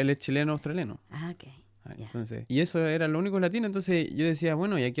 El Leo, él es chileno-australiano. Ah, ok. Ah, Ya. Entonces, y eso era lo único latino, entonces yo decía,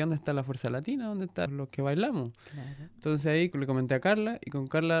 bueno, ¿y aquí dónde está la fuerza latina? ¿Dónde están los que bailamos? Claro. Entonces ahí le comenté a Carla y con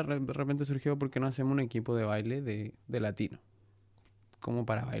Carla de repente surgió porque no hacemos un equipo de baile de latino. como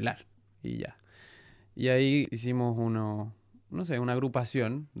para bailar y ya. Y ahí hicimos una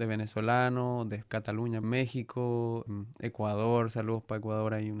agrupación de venezolanos, de Cataluña, México, Ecuador, saludos para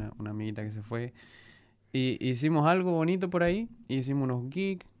Ecuador, hay una amiguita que se fue. Y hicimos algo bonito por ahí, hicimos unos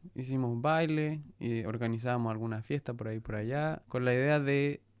gigs, hicimos baile, y organizábamos alguna fiesta por ahí por allá, con la idea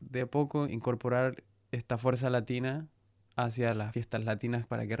de a poco incorporar esta fuerza latina hacia las fiestas latinas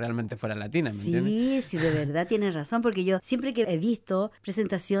para que realmente fuera latina, ¿me entiendes? Sí, de verdad tienes razón, porque yo siempre que he visto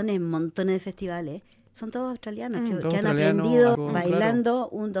presentaciones en montones de festivales, son todos australianos que han aprendido bailando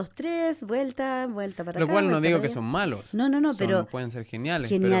 1, 2, 3, vuelta para acá. Lo cual no digo que allá. son malos. No, pero pueden ser geniales.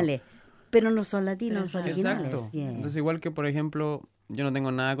 Pero no son latinos, son originales. Exacto. Yeah. Entonces, igual que, por ejemplo, yo no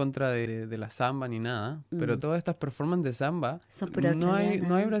tengo nada contra de la samba ni nada, pero todas estas performances de samba no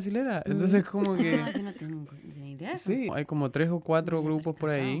hay brasilera. Entonces, como que... No, yo no tengo ni idea de eso. Sí, hay como 3 o 4 grupos por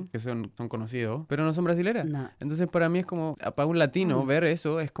ahí que son conocidos, pero no son brasileras. No. Entonces, para mí es como, para un latino, ver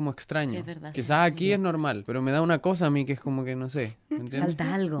eso es como extraño. Sí, es verdad. Quizás aquí es normal, pero me da una cosa a mí que es como que, no sé, ¿me entiendes?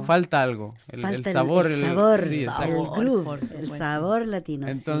 Falta algo. El sabor. El sabor, sí, el groove, el sabor latino.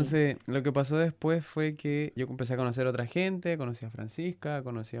 Entonces, lo que pasó después fue que yo empecé a conocer a otra gente, conocí a Francisca,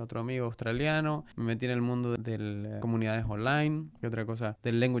 conocí a otro amigo australiano, me metí en el mundo de las comunidades online, y otra cosa,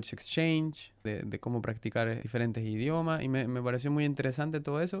 del language exchange, de cómo practicar diferentes idiomas, y me pareció muy interesante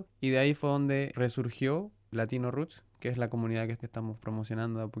todo eso, y de ahí fue donde resurgió Latino Roots, que es la comunidad que estamos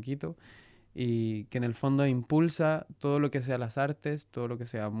promocionando de a poquito, y que en el fondo impulsa todo lo que sea las artes, todo lo que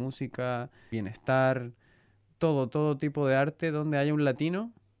sea música, bienestar, todo tipo de arte donde haya un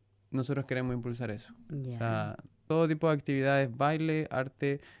latino. Nosotros queremos impulsar eso. Yeah. O sea, todo tipo de actividades, baile,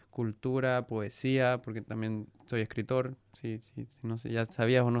 arte, cultura, poesía, porque también soy escritor. Sí, no sé, ¿ya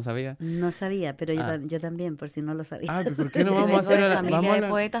sabías o no sabías? No sabía, pero yo también, por si no lo sabía. ¿Por qué no vamos a hacer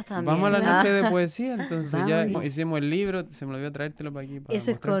poetas también? Vamos a la noche de poesía, entonces ya hicimos el libro, se me olvidó traértelo para aquí.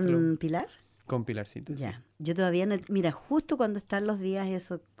 ¿Eso es con Pilar? Con Pilarcita, ya. Sí. Yo todavía no... Mira, justo cuando están los días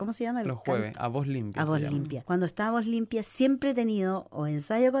eso... ¿Cómo se llama? Los jueves, a voz limpia. A voz limpia. Cuando está a voz limpia siempre he tenido o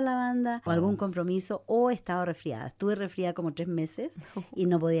ensayo con la banda o algún compromiso o he estado resfriada. Estuve resfriada como 3 meses y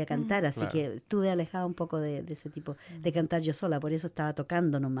no podía cantar, así que estuve alejada un poco de ese tipo de cantar yo sola. Por eso estaba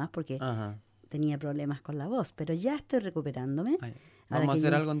tocando nomás porque tenía problemas con la voz. Pero ya estoy recuperándome. ¿Vamos a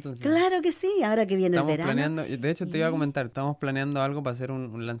hacer algo entonces? Claro que sí, ahora que viene estamos el verano. Planeando, de hecho te iba a comentar, estamos planeando algo para hacer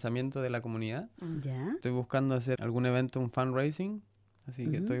un lanzamiento de la comunidad. Ya. Estoy buscando hacer algún evento, un fundraising, así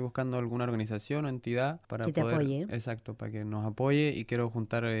que estoy buscando alguna organización o entidad para que te apoye. Exacto, para que nos apoye y quiero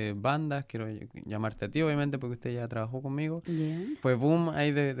juntar bandas, quiero llamarte a ti obviamente porque usted ya trabajó conmigo. Yeah. Pues boom,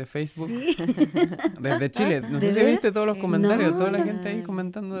 ahí de Facebook, Sí. desde Chile. No sé si viste todos los comentarios, toda la gente ahí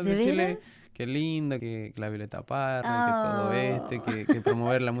comentando desde Chile. Qué lindo, que la Violeta Parra, que todo que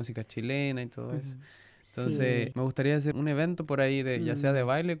promover la música chilena y todo eso. Entonces, me gustaría hacer un evento por ahí, ya sea de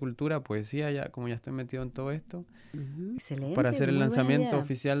baile, cultura, poesía, ya como ya estoy metido en todo esto. Excelente. Para hacer el lanzamiento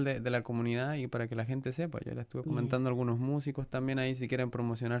oficial de la comunidad y para que la gente sepa. Yo le estuve comentando a algunos músicos también ahí, si quieren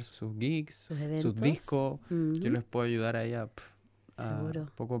promocionar sus gigs, sus discos, yo les puedo ayudar ahí a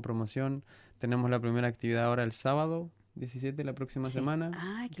poco de promoción. Tenemos la primera actividad ahora el sábado 17 la próxima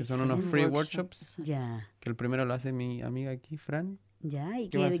semana, que son unos free workshops. Ya. Que el primero lo hace mi amiga aquí, Fran. Ya, ¿y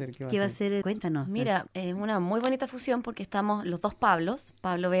qué va a hacer? Cuéntanos. Mira, es una muy bonita fusión porque estamos los dos Pablos,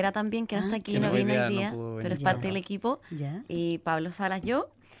 Pablo Vera también, que no está aquí, no viene hoy día, pero es parte del equipo, y Pablo Salas,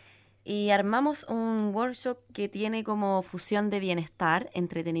 yo, y armamos un workshop que tiene como fusión de bienestar,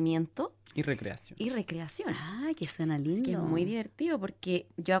 entretenimiento, y recreación. Que suena lindo. Así que es muy divertido porque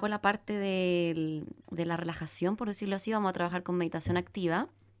yo hago la parte de la relajación, por decirlo así. Vamos a trabajar con meditación activa.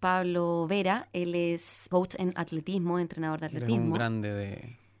 Pablo Vera, él es coach en atletismo, entrenador de atletismo. Es un grande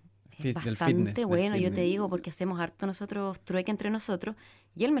del fitness. Bastante bueno, yo te digo, porque hacemos harto nosotros, trueque entre nosotros,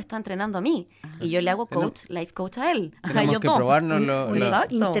 y él me está entrenando a mí, y yo le hago life coach a él. Tenemos que probarnos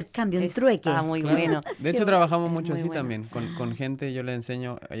un intercambio, un trueque. Está muy bueno. De hecho, trabajamos mucho así bueno. También, con gente. Yo le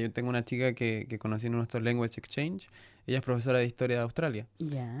enseño, yo tengo una chica que conocí en nuestro Language Exchange, ella es profesora de historia de Australia.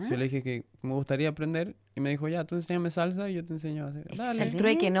 Yo le dije que me gustaría aprender, y me dijo, ya, tú enséñame salsa y yo te enseño a hacer. Dale. El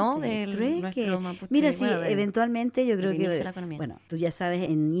trueque, ¿no? Nuestro mapuche. Mira, sí, eventualmente yo creo que, bueno, tú ya sabes,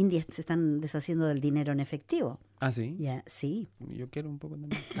 en India se están deshaciendo del dinero en efectivo. ¿Ah, sí? Ya, sí. Yo quiero un poco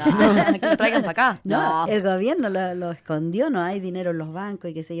también. Que lo traigan para acá. No, el gobierno lo escondió, no hay dinero en los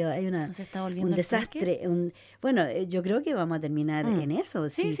bancos y qué sé yo, hay un desastre. Bueno, yo creo que vamos a terminar en eso.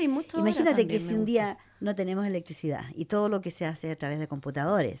 Sí, mucho. Imagínate que si un día no tenemos electricidad y todo lo que se hace a través de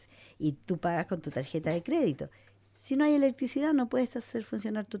computadores y tú pagas con tu tarjeta de crédito, si no hay electricidad no puedes hacer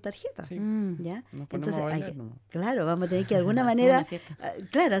funcionar tu tarjeta. Sí. ¿Ya? Nos ponemos a bailar, ¿no? Claro, vamos a tener que de alguna Hacemos manera, una fiesta.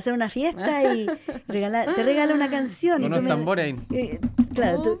 claro, hacer una fiesta y te regala una canción. Unos y tú tambores ahí.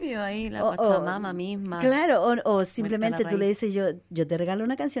 Claro, tú- Obvio, ahí la o- Pachamama misma. claro, o simplemente la tú le raíz. dices, yo te regalo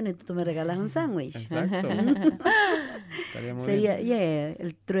una canción y tú me regalas un sándwich. Exacto. Estaría muy Sería, bien. yeah,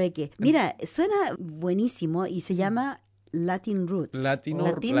 el trueque. Mira, suena buenísimo y se llama Latin Roots. Latino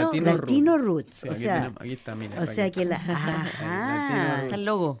Latino Roots. Sí, o aquí, sea, aquí está, mira. o sea aquí. que la... Latino Ajá. Está el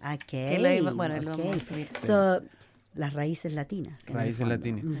logo. Ok, Que bueno, lo ok. vamos a subir. So, las raíces latinas. en el Raíces fondo.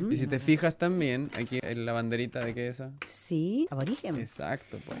 latinas. Ujú. Y si te fijas también, aquí en la banderita de qué es esa. Sí, aborigen.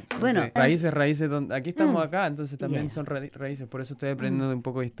 Exacto, pues. Bueno, Entonces, raíces, donde aquí estamos acá, entonces también Yeah. son raíces. Por eso estoy aprendiendo un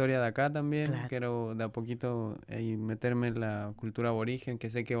poco de historia de acá también. Claro. Quiero de a poquito ahí meterme en la cultura aborigen, que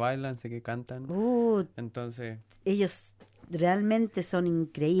sé que bailan, sé que cantan. Entonces, Ellos realmente son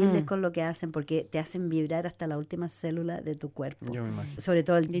increíbles con lo que hacen porque te hacen vibrar hasta la última célula de tu cuerpo. yo me imagino. Sobre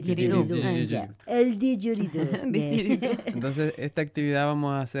todo el Didgeridoo. didgeridoo. Ya. El didgeridoo. Entonces, esta actividad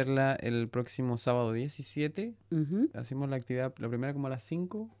vamos a hacerla el próximo sábado 17. Ujú. Hacemos la actividad, la primera como a las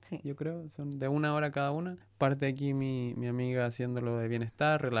 5, Sí. yo creo. Son de 1 hora cada una. Parte aquí mi amiga haciéndolo de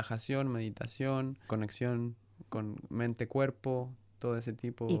bienestar, relajación, meditación, conexión con mente-cuerpo, todo ese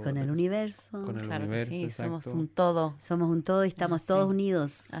tipo. Y con el universo. Con el Claro que universo, sí, exacto. somos un todo. Somos un todo y estamos Sí. todos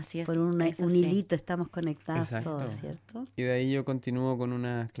unidos. Así es, Por un es un así. hilito estamos conectados Exacto. todos, ¿cierto? Y de ahí yo continúo con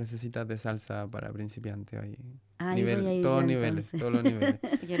unas clasecitas de salsa para principiantes ahí. Ahí voy a ir todos yo, niveles, entonces. todos los niveles.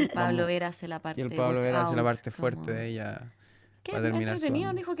 Y el Pablo Vamos. Vera hace la parte Y el Pablo Vera hace la workout, parte fuerte como- de ella. Que Va a es terminar entretenido,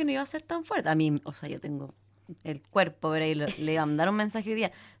 sudando. dijo que no iba a ser tan fuerte. A mí, o sea, yo tengo el cuerpo, ¿verdad? Y le iba a mandar un mensaje hoy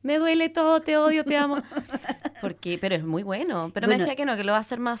día. Me duele todo, te odio, te amo. Pero es muy bueno. Pero me Bueno. decía que no, que lo va a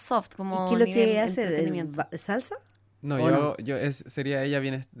hacer más soft, como ¿Y qué es lo nivel que hace? entretenimiento. ¿Salsa? No, ¿O sería ella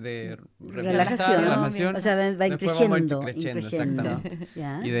viene de Relajación. relajación. O sea, va Después vamos a ir creciendo. creciendo, Increciendo. exactamente.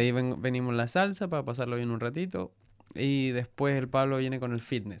 Ya. Y de ahí venimos la salsa para pasarlo bien un ratito. Y después el Pablo viene con el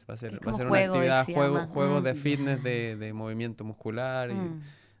fitness. Va a Es ser como una juego, actividad, se llama. juegos de Mm. fitness, de movimiento muscular y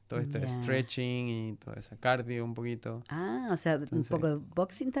todo este Ya. stretching y todo ese cardio un poquito. Ah, o sea, un Entonces- poco de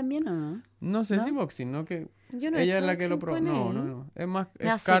boxing también, ¿o no? No sé ¿No? si boxing, ¿no? Que Yo no he ella es hecho la que lo boxing probó. con No, él. no, no. Es más Me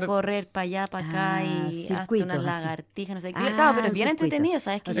hace correr para allá, para acá Ah, y hasta circuitos unas así. lagartijas, no sé qué. Ah, Claro, pero es bien circuito. entretenido,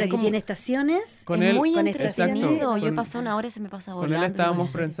 ¿sabes? O sea, es que como- tiene estaciones. Con es él- muy con entretenido. exacto, Yo he con- pasado una hora y se me pasa Con volando. él estábamos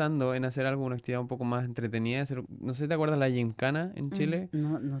no sé. pensando en hacer alguna actividad un poco más entretenida. No sé si te acuerdas la gincana en Chile.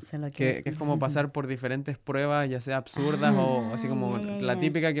 No sé lo que Que es como pasar por diferentes pruebas, ya sea absurdas o así como ya, la ya.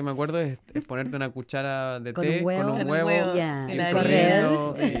 típica que me acuerdo es ponerte una cuchara de Con té un huevo. con Con un el huevo, huevo, Ya, en ir la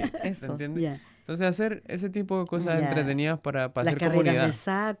corriendo, arena. ¿te Eso. entiendes? Ya. Entonces hacer ese tipo de cosas Ya. entretenidas para Las hacer carreras comunidad. de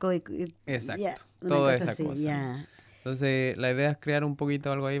saco. Exacto, ya, una toda cosa esa así, cosa. ya. Entonces la idea es crear un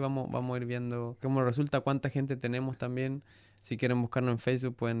poquito algo ahí, vamos a ir viendo cómo resulta, cuánta gente tenemos también. Si quieren buscarnos en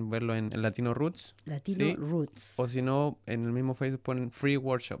Facebook pueden verlo en Latino Roots. Latino ¿sí? Roots. O si no, en el mismo Facebook ponen Free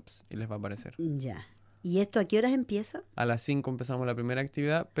Workshops y les va a aparecer. Ya. ¿Y esto a qué horas empieza? A las 5 empezamos la primera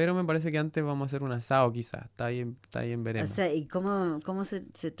actividad, pero me parece que antes vamos a hacer un asado quizás. Está ahí en O veremos. sea, ¿y cómo se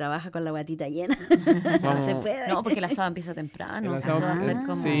trabaja con la guatita llena? No Vamos- se puede. No, porque el asado empieza temprano. El o sea, asado- esto va a ser Ah.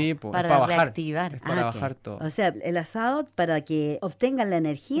 como sí, po, es para para bajar. reactivar. Es para ok. bajar todo. O sea, el asado para que obtengan la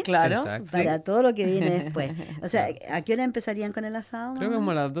energía Claro. Exacto. para todo lo que viene después. O sea, ¿a qué hora empezarían con el asado? Creo que mamá?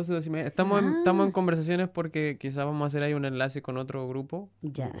 como a las 12, 12 y media. Estamos en conversaciones porque quizás vamos a hacer ahí un enlace con otro grupo.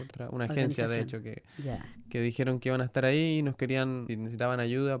 Ya. Una agencia, de Organización. hecho, Ya. que dijeron que iban a estar ahí y nos querían, y necesitaban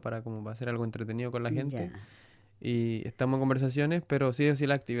ayuda para como hacer algo entretenido con la gente. Ya. Y estamos en conversaciones, pero sí o sí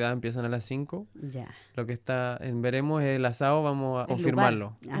la actividad empiezan a las 5. Ya. Lo que está en veremos es el asado, vamos a El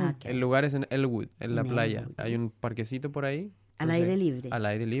confirmarlo. Ah, ok. El lugar es en Elwood, en la En playa. Elwood. Hay un parquecito por ahí. Al aire libre. Al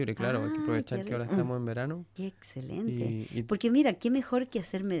aire libre, claro. Hay que Ah, aprovechar qué que ahora rico. estamos en verano. Qué excelente. Y Porque mira, qué mejor que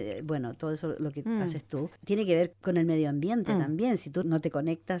hacerme, bueno, todo eso lo que Mm. haces tú, tiene que ver con el medio ambiente también. Si tú no te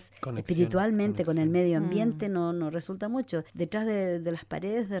conectas Conexión, espiritualmente con el conexión. medio ambiente, no resulta mucho. Detrás de las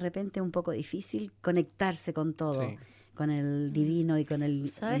paredes de repente es un poco difícil conectarse con todo, Sí. con el divino y con el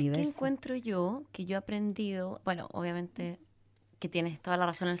 ¿Sabes qué universo. encuentro yo? Que yo he aprendido, bueno, obviamente que tienes toda la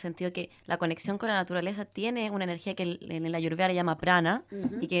razón en el sentido que la conexión con la naturaleza tiene una energía que en el Ayurveda le llama prana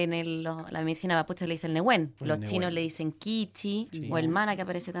y que en la medicina mapuche le dice el Nehuen. El Los Nehuen. chinos le dicen kichi Sí. o el mana que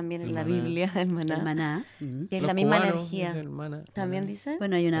aparece también en El la maná. Biblia, el maná, El maná. Mm. que es Los la misma cubanos energía. dicen maná, ¿También maná. dicen?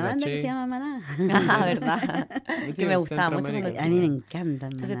 Bueno, hay una El banda que H. se llama Maná. Ah, ¿verdad? Sí, que me el gustaba mucho. Centroamérica. cuando- A mí me encanta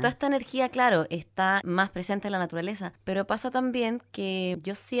el Entonces, maná. toda esta energía, claro, está más presente en la naturaleza, pero pasa también que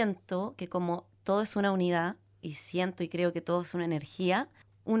yo siento que como todo es una unidad, y siento y creo que todo es una energía,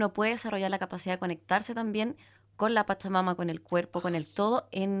 uno puede desarrollar la capacidad de conectarse también con la Pachamama, con el cuerpo, con el todo,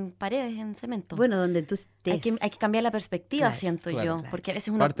 en paredes, en cemento. Bueno, donde tú estés. Hay que cambiar la perspectiva, Claro, siento claro, yo, claro. porque a veces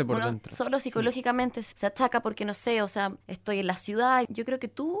uno, Parte por uno dentro. solo psicológicamente se achaca porque no sé, o sea, estoy en la ciudad. Yo creo que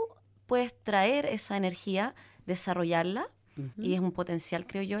tú puedes traer esa energía, desarrollarla, y es un potencial,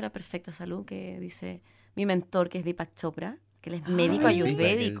 creo yo, la perfecta salud que dice mi mentor, que es Deepak Chopra, que él es médico Ay.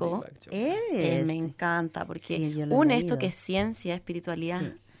 ayurvédico. Eres. Me encanta porque Sí, yo lo he une leído. esto que es ciencia, espiritualidad,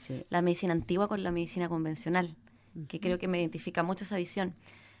 Sí, sí. la medicina antigua con la medicina convencional, que creo que me identifica mucho esa visión.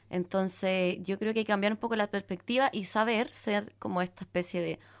 Entonces, yo creo que hay que cambiar un poco la perspectiva y saber ser como esta especie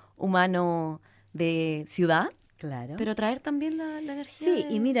de humano de ciudad, Claro. pero traer también la energía. Sí,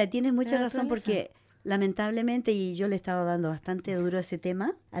 y mira, tienes mucha la razón naturaleza. porque lamentablemente, y yo le he estado dando bastante duro a ese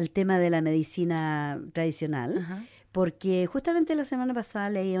tema, al tema de la medicina tradicional, Ajá. porque justamente la semana pasada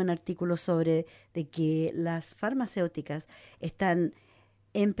leí un artículo sobre de que las farmacéuticas están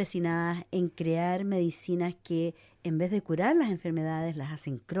empecinadas en crear medicinas que en vez de curar las enfermedades las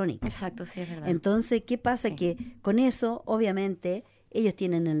hacen crónicas. Exacto, sí, es verdad. Entonces, ¿qué pasa? Sí. Que con eso, obviamente, ellos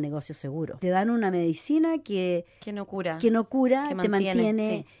tienen el negocio seguro. Te dan una medicina que no cura. no cura, Que te mantiene,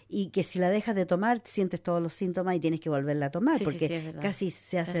 mantiene y que si la dejas de tomar sientes todos los síntomas y tienes que volverla a tomar Sí, sí, porque sí, es verdad. casi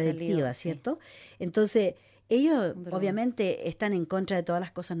se hace ha salido, adictiva, sí. ¿cierto? Entonces, ellos Broma. obviamente están en contra de todas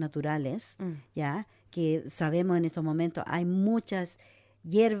las cosas naturales, ¿ya? Que sabemos en estos momentos, hay muchas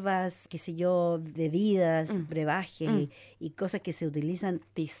hierbas, qué sé yo, bebidas, brebajes y cosas que se utilizan.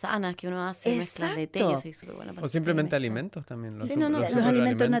 Tisanas que uno hace, mezclas de té, Exacto. yo soy súper buena para O simplemente mezclar. alimentos también. Sí, no, no, Los super-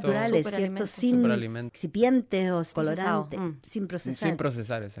 alimentos naturales, ¿cierto? superalimentos. Sin Superalimentos. excipientes o Procesado, colorantes, sin procesar. Sin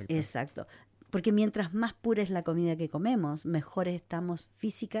procesar, exacto. Exacto. Porque mientras más pura es la comida que comemos, mejores estamos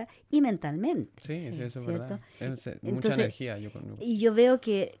física y mentalmente. Sí, eso es ¿cierto? verdad. Mucha Entonces, energía. Yo con... Y yo veo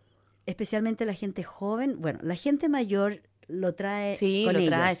que especialmente la gente joven, bueno, la gente mayor lo trae Sí, con lo ellos.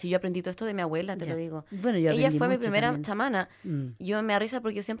 trae. Si yo aprendí todo esto de mi abuela, te Ya. lo digo. Bueno, yo Ella aprendí fue mi mucho primera también. chamana. Yo me da risa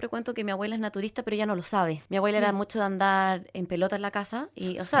porque yo siempre cuento que mi abuela es naturista, pero ella no lo sabe. Mi abuela era mucho de andar en pelota en la casa,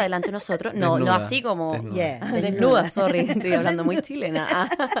 y, o sea, delante de nosotros. No, no Desnuda, así como desnuda. Yeah, desnuda, sorry, estoy hablando muy chilena.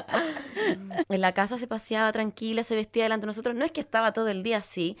 En la casa se paseaba tranquila, se vestía delante de nosotros. No es que estaba todo el día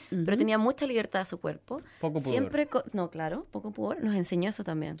así, pero tenía mucha libertad a su cuerpo. Poco pudor. Siempre, no, claro, poco pudor. Nos enseñó eso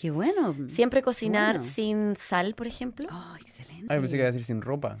también. Qué bueno. Siempre cocinar bueno. sin sal, por ejemplo. Oh, excelente. Ay, pensé que iba a decir sin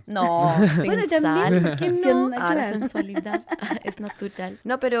ropa. No, sin Bueno, sal, también, ¿por qué no? siendo- La claro. sensualidad es natural.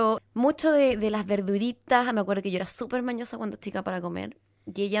 No, pero mucho de las verduritas, me acuerdo que yo era súper mañosa cuando chica para comer,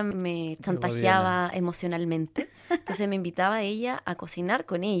 y ella me chantajeaba emocionalmente. Entonces me invitaba a ella a cocinar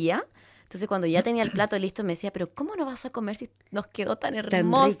con ella. Entonces cuando ya tenía el plato listo me decía, pero ¿cómo no vas a comer si nos quedó tan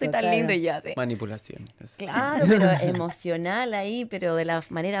hermoso rico, y tan claro. lindo? Y yo así, Manipulación. claro, pero emocional ahí, pero de la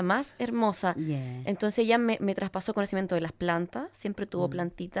manera más hermosa. Yeah. Entonces ella me traspasó conocimiento de las plantas, siempre tuvo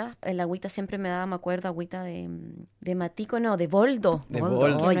plantitas. El agüita siempre me daba, me acuerdo, agüita de matico, no, de boldo. De Boldo,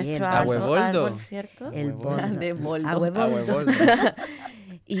 boldo. Que es oye, nuestro Ahueboldo. árbol, ¿cierto? El boldo. De boldo. Ahueboldo.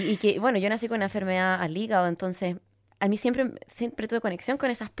 Y que, bueno, yo nací con una enfermedad al hígado, entonces a mí siempre tuve conexión con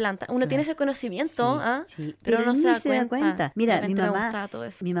esas plantas. Uno tiene ese conocimiento, Sí, ¿ah? sí, pero no ni se da cuenta. Mira, De mi repente me mamá, gustaba todo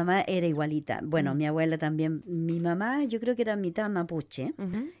eso. mi mamá era igualita. Bueno, mi abuela también. Mi mamá, yo creo que era mitad mapuche.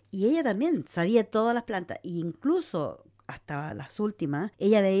 Ujú. Y ella también sabía todas las plantas. E incluso hasta las últimas,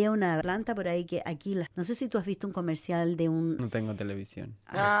 ella veía una planta por ahí que aquí, no sé si tú has visto un comercial de un... No tengo televisión.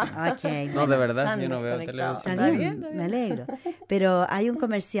 Ok, No, de verdad, Están sí, yo no veo desconectados. televisión. Está Está bien, bien, me alegro. Pero hay un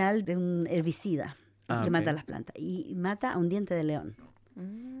comercial de un herbicida Ah, que ok. mata las plantas y mata a un diente de león.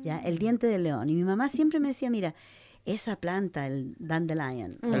 Mm. ¿Ya? El diente de león. Y mi mamá siempre me decía, mira, esa planta, el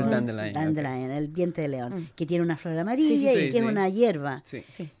dandelion, El dandelion, el diente de león, que tiene una flor amarilla Sí, sí, y sí, que es sí. una hierba. Sí.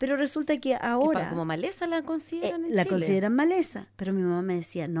 Sí. Pero resulta que Que ahora como maleza la consideran en la Chile. consideran maleza. Pero mi mamá me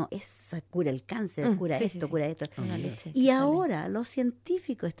decía, no, eso cura el cáncer, cura sí, sí, esto, sí. cura esto. Una leche Y que sale. ahora los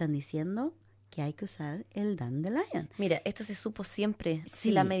científicos están diciendo que hay que usar el dandelion. Mira, esto se supo siempre. Si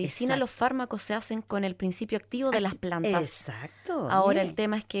Sí, la medicina, exacto. los fármacos se hacen con el principio activo de las plantas. Exacto. Ahora bien. el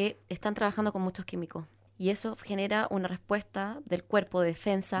tema es que están trabajando con muchos químicos. Y eso genera una respuesta del cuerpo de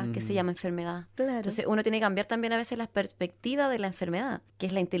defensa que se llama enfermedad. Claro. Entonces uno tiene que cambiar también a veces la perspectiva de la enfermedad, que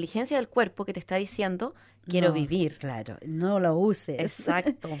es la inteligencia del cuerpo que te está diciendo, quiero No, vivir. Claro, no lo uses.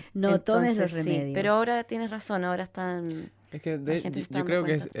 Exacto. No tomes los Entonces, sí, remedios. pero ahora tienes razón, ahora están... Es que La gente se está yo dando creo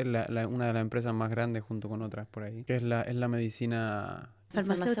que es cuenta. una de las empresas más grandes junto con otras por ahí, que es la medicina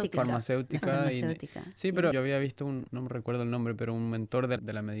Farmacéutica. farmacéutica. La farmacéutica. Sí, pero yo había visto no me recuerdo el nombre, pero un mentor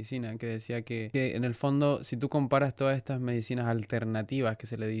de la medicina que decía que en el fondo, si tú comparas todas estas medicinas alternativas que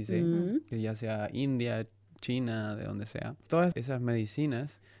se le dice, que ya sea India, China, de donde sea, todas esas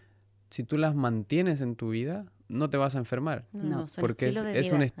medicinas si tú las mantienes en tu vida, no te vas a enfermar. No, son Porque estilos de es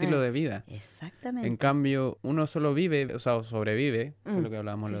vida. un estilo de vida. Exactamente. En cambio, uno solo vive, o sea, sobrevive, que es lo que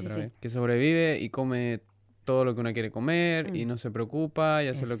hablábamos Sí, la sí, otra sí. vez, que sobrevive y come todo lo que uno quiere comer y no se preocupa y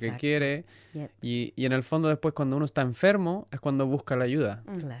hace lo que Exacto. quiere. Yep. Y en el fondo después cuando uno está enfermo es cuando busca la ayuda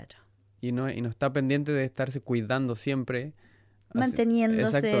Claro. y no está pendiente de estarse cuidando siempre.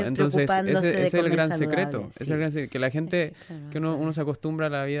 Manteniéndose, Exacto, entonces preocupándose ese de es el comer gran saludable, secreto. sí. Es el gran secreto, que la gente, Claro, que uno se acostumbra a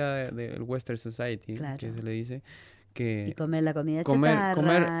la vida del Western Society, Claro. que se le dice, Y que comer la comida comer-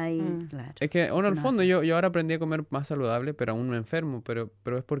 chatarra y Mm. claro. es que, bueno, que al no fondo hace. yo ahora aprendí a comer más saludable, pero aún me enfermo, pero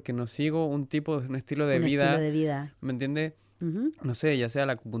es porque no sigo un estilo de Un vida, estilo de vida. ¿me entiendes? Ujú. No sé, ya sea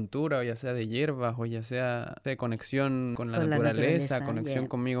la acupuntura o ya sea de hierbas o ya sea de conexión con la Con la naturaleza, naturaleza, conexión yeah.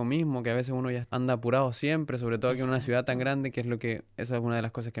 conmigo mismo, que a veces uno ya anda apurado siempre, sobre todo aquí en una ciudad tan Exacto. grande, que esa es una de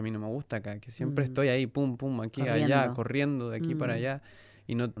las cosas que a mí no me gusta acá, que siempre estoy ahí, pum, pum, aquí, allá, corriendo de aquí para allá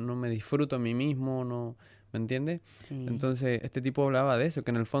y no me disfruto a mí mismo, no, ¿me entiendes? Sí. Entonces, este tipo hablaba de eso,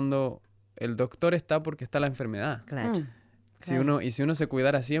 que en el fondo el doctor está porque está la enfermedad. Claro. Si Claro. si uno se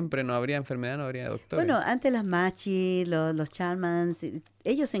cuidara siempre, no habría enfermedad, no habría doctores. Bueno, antes las machi, los chamans,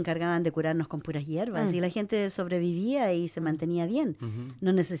 ellos se encargaban de curarnos con puras hierbas y la gente sobrevivía y se mantenía bien. Ujú.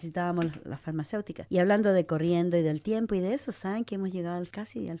 No necesitábamos las farmacéuticas. Y hablando de corriendo y del tiempo y de eso, ¿saben que hemos llegado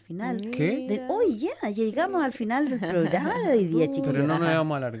casi al final? ¿Qué? Llegamos al final del programa de hoy día, chiquillos. Pero no nos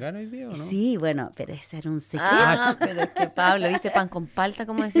íbamos a alargar hoy día, ¿o no? Sí, bueno, pero ese era un secreto. Ah, pero es que Pablo, ¿viste? Pan con palta,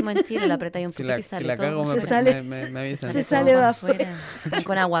 como decimos en Chile, la apretáis un Si poquito la, y sale si la todo. cago, Se sale- me avisan. se todo sale para afuera. Pan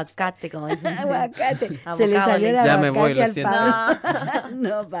con aguacate, como dicen. Aguacate. Se le Abocado salió el al- Ya me voy, aguacate lo al siento. Pablo.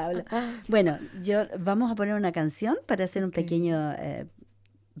 No, Pablo. Bueno, vamos a poner una canción para hacer un pequeño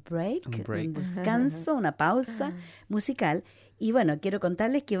break, Un break. un descanso, una pausa musical. Y bueno, quiero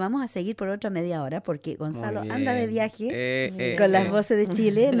contarles que vamos a seguir por otra media hora porque Gonzalo Muy anda de bien. viaje con las voces de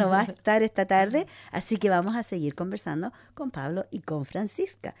Chile, no va a estar esta tarde, así que vamos a seguir conversando con Pablo y con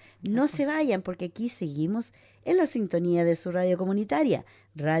Francisca. No se vayan porque aquí seguimos en la sintonía de su radio comunitaria,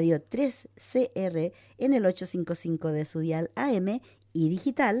 Radio 3CR, en el 855 de su dial AM y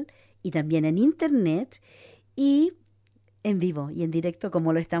digital, y también en internet y en vivo y en directo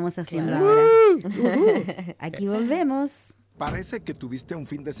como lo estamos haciendo ahora. Aquí volvemos. Parece que tuviste un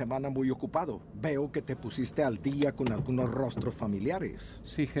fin de semana muy ocupado. Veo que te pusiste al día con algunos rostros familiares.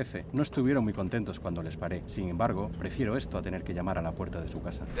 Sí, jefe. No estuvieron muy contentos cuando les paré. Sin embargo, prefiero esto a tener que llamar a la puerta de su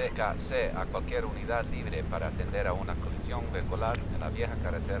casa. Dígase a cualquier unidad libre para atender a una colisión vehicular en la vieja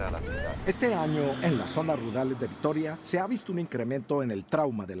carretera a la ciudad. Este año, en las zonas rurales de Victoria, se ha visto un incremento en el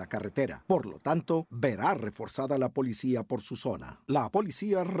trauma de la carretera. Por lo tanto, verá reforzada la policía por su zona. La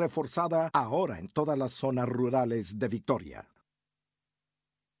policía reforzada ahora en todas las zonas rurales de Victoria.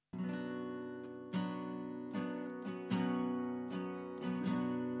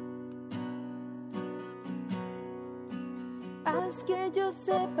 Haz que yo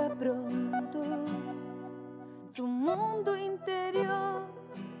sepa pronto tu mundo interior.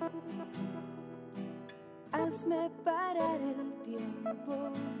 Hazme parar el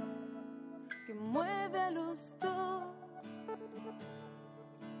tiempo que mueve a los dos.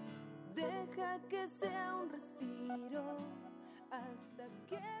 Deja que sea un respiro hasta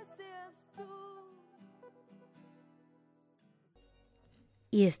que seas tú.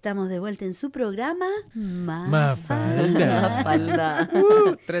 Y estamos de vuelta en su programa Mafalda. Falda.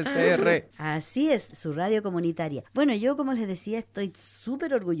 3CR. Así es, su radio comunitaria. Bueno, yo como les decía, estoy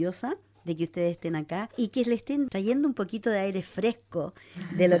súper orgullosa de que ustedes estén acá y que le estén trayendo un poquito de aire fresco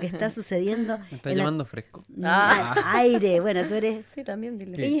de lo que está sucediendo. Me está en la- llamando fresco. Aire, bueno, tú eres... Sí, también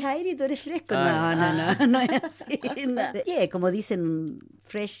dile. Ella es aire y tú eres fresco. Ah, No es así. No. Yeah, como dicen,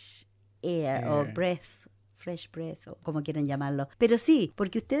 fresh air o breath. Fresh breath, o como quieran llamarlo. Pero sí,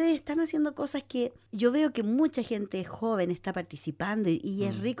 porque ustedes están haciendo cosas que yo veo que mucha gente joven está participando y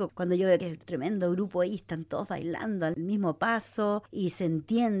es rico cuando yo veo que es tremendo grupo ahí, están todos bailando al mismo paso y se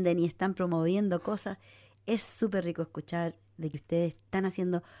entienden y están promoviendo cosas. Es súper rico escuchar de que ustedes están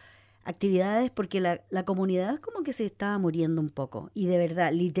haciendo actividades porque la comunidad como que se estaba muriendo un poco. Y de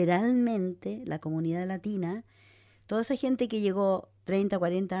verdad, literalmente, la comunidad latina, toda esa gente que llegó 30,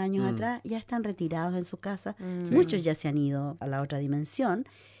 40 años atrás, ya están retirados en su casa. Sí. Muchos ya se han ido a la otra dimensión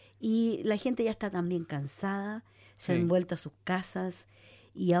y la gente ya está también cansada, se Sí. han vuelto a sus casas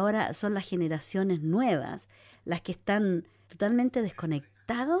y ahora son las generaciones nuevas las que están totalmente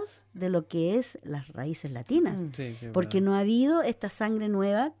desconectados de lo que es las raíces latinas. Sí, sí, es Porque verdad. no ha habido esta sangre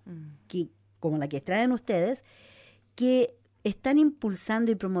nueva que, como la que traen ustedes, que están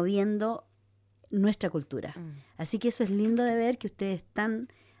impulsando y promoviendo nuestra cultura. Así que eso es lindo de ver que ustedes están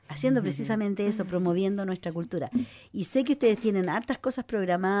haciendo precisamente eso, promoviendo nuestra cultura. Y sé que ustedes tienen hartas cosas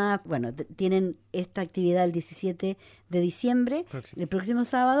programadas. Bueno, tienen esta actividad el 17 de diciembre, el próximo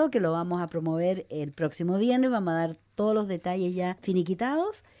sábado, que lo vamos a promover el próximo viernes. Vamos a dar todos los detalles ya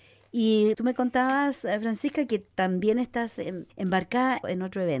finiquitados. Y tú me contabas, Francisca, que también estás embarcada en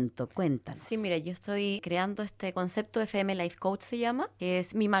otro evento. Cuéntanos. Sí, mira, yo estoy creando este concepto FM Life Coach se llama, que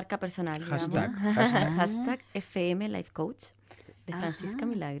es mi marca personal. Hashtag. Hashtag FM Life Coach de Francisca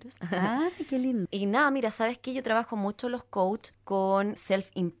Milagros. Ah, qué lindo. Y nada, mira, ¿sabes qué? Yo trabajo mucho los coach con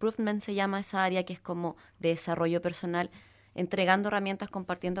self-improvement, se llama esa área, que es como de desarrollo personal, entregando herramientas,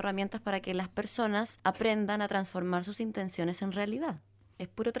 compartiendo herramientas para que las personas aprendan a transformar sus intenciones en realidad. Es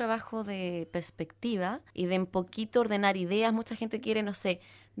puro trabajo de perspectiva y de un poquito ordenar ideas. Mucha gente quiere, no sé,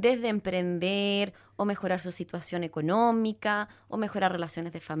 desde emprender o mejorar su situación económica o mejorar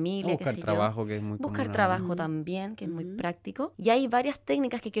relaciones de familia. Buscar trabajo, que es muy común. Buscar trabajo también, que es muy práctico. Y hay varias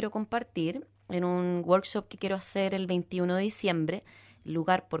técnicas que quiero compartir en un workshop que quiero hacer el 21 de diciembre.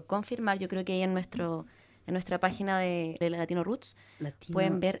 Lugar por confirmar. Yo creo que ahí en nuestra página de Latino Roots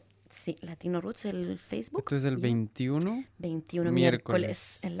pueden ver. Sí, Latino Roots, el Facebook. Esto es el 21. 21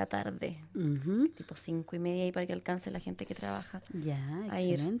 miércoles en la tarde. Tipo 5:30 ahí para que alcance la gente que trabaja. Ya, a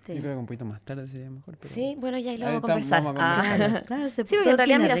ir. excelente. Yo creo que un poquito más tarde sería mejor. Pero... Sí, bueno, ya ahí lo Ahí vamos a conversar. vamos a conversar. Claro, Sí, porque en todo realidad,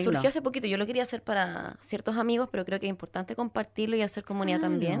 tiene mira, arreglo. surgió hace poquito. Yo lo quería hacer para ciertos amigos, pero creo que es importante compartirlo y hacer comunidad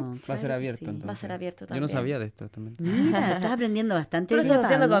también. Va a ser claro que abierto sí. entonces. Va a ser abierto Yo también. no sabía de esto también. Mira, estás aprendiendo bastante. Tú lo hoy estás día,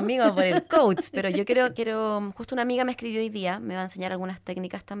 haciendo Pablo. conmigo por el coach, pero yo quiero, justo una amiga me escribió hoy día, me va a enseñar algunas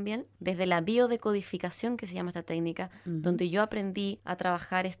técnicas también, desde la biodecodificación, que se llama esta técnica, donde yo aprendí a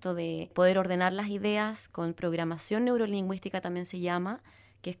trabajar esto de poder ordenar las ideas con programación neurolingüística también se llama,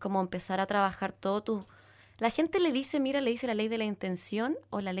 que es como empezar a trabajar todo tu... La gente le dice la ley de la intención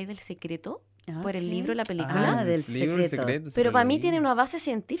o la ley del secreto, por el Ok. libro, la película. del libro El secreto. secreto. Pero sí para lo mí leí. tiene una base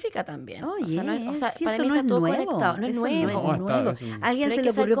científica también. Oye, sí, para eso mí no está es todo nuevo. conectado. No es Eso nuevo. No, está- nuevo. es un- Alguien Pero se hay le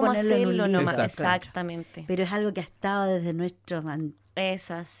que saber ocurrió cómo ponerlo en un hacerlo libro. nomás. Exacto. Exactamente. Pero es algo que ha estado desde nuestros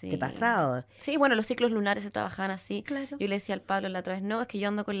Es así. antepasados. Sí, bueno, los ciclos lunares se trabajaban así. Claro. Yo le decía al Pablo la otra vez, no, es que yo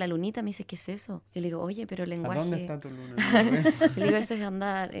ando con la lunita. Me dice, ¿qué es eso? Yo le digo, oye, pero el ¿A lenguaje... dónde está tu luna? Le digo, eso es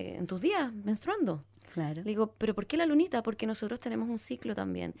andar en tus días, menstruando. Claro. Le digo, ¿pero por qué la lunita? Porque nosotros tenemos un ciclo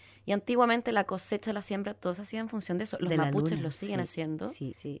también. Y antiguamente la cosecha, la siembra, todo se hacía en función de eso. Los De la mapuches luna, lo siguen sí, haciendo.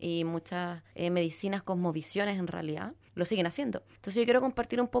 sí, sí. Y muchas medicinas, cosmovisiones en realidad, lo siguen haciendo. Entonces yo quiero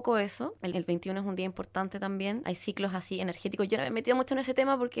compartir un poco eso. El 21 es un día importante también. Hay ciclos así energéticos. Yo no me he metido mucho en ese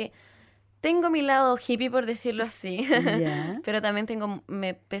tema porque tengo mi lado hippie, por decirlo así. Ya. Pero también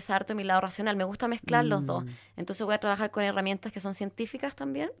me pesa harto mi lado racional. Me gusta mezclar los dos. Entonces voy a trabajar con herramientas que son científicas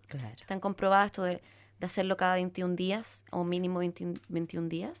también. Claro. Están comprobadas esto de hacerlo cada 21 días o mínimo 21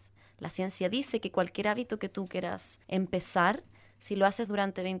 días. La ciencia dice que cualquier hábito que tú quieras empezar, si lo haces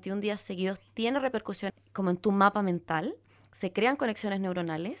durante 21 días seguidos, tiene repercusión como en tu mapa mental. Se crean conexiones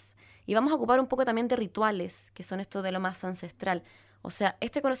neuronales y vamos a ocupar un poco también de rituales, que son esto de lo más ancestral. O sea,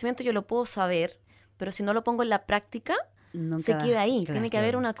 este conocimiento yo lo puedo saber, pero si no lo pongo en la práctica, Nunca se va- queda ahí. claro. Tiene que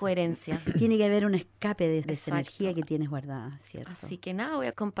haber una coherencia. Tiene que haber un escape de esa Exacto. energía que tienes guardada, ¿cierto? Así que nada, voy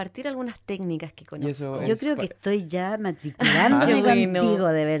a compartir algunas técnicas que conozco. eso Yo es creo que pa- estoy ya matriculándome Qué bueno. contigo,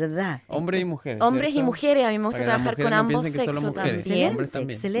 de verdad. Hombres y mujeres. Hombres y ¿cierto? mujeres, a mí me gusta Para que las trabajar con mujeres no ambos piensen que solo sexos mujeres, también. hombres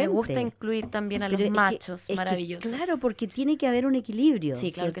también. Excelente. Me gusta incluir también a Pero los es que- machos es que, maravillosos. claro, porque tiene que haber un equilibrio,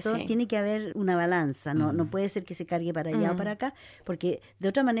 Sí, claro que ¿cierto? sí. Tiene que haber una balanza, no puede ser que se cargue para allá o para acá, porque de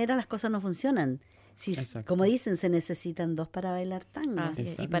otra manera las cosas no funcionan. Si, Exacto. como dicen, se necesitan dos para bailar tango. Así es,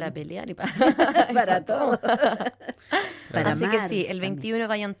 y Exacto. para pelear y para... Para todo. Para Así que amar sí, el también. 21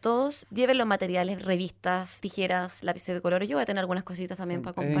 vayan todos, lleven los materiales, revistas, tijeras, lápices de color. Yo voy a tener algunas cositas también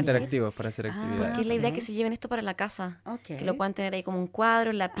para Es compartir. interactivo para hacer Ah, actividades. Porque es la idea Ok. que se lleven esto para la casa. Ok. Que lo puedan tener ahí como un cuadro,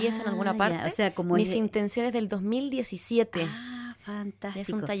 en la pieza, en alguna Ah, parte. ya, o sea, como Mis es- intenciones del 2017. Ah, fantástico. Es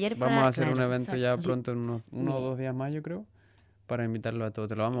un taller Vamos para... a hacer un claro, evento ya exacto. pronto, en uno o 2 días más, yo creo, para invitarlo a todos.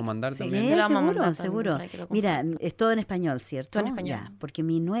 Te lo vamos a mandar Sí, también. Sí, Te lo vamos a seguro, mandar también seguro. para que lo Mira, compartas. es todo en español, ¿cierto? Todo en español. Ya, porque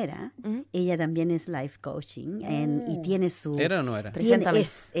mi nuera, Ujú. ella también es life coaching y tiene su... ¿Era o no era? Tiene,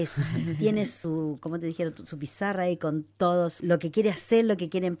 Preséntame. tiene su, ¿cómo te dijeron? Su pizarra ahí con todos, lo que quiere hacer, lo que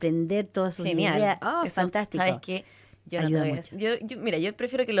quiere emprender, todas sus Genial. ideas. Oh, Eso, fantástico. ¿Sabes qué? Yo no te Ayuda voy a mucho. decir. Mira, yo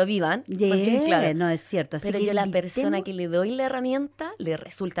prefiero que lo vivan. Porque, Yeah, claro, no, es cierto. Así pero que yo la invitemos- persona que le doy la herramienta le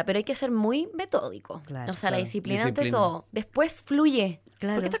resulta. Pero hay que ser muy metódico. Claro, o sea, la claro. disciplina ante Disciplina. todo. Después fluye.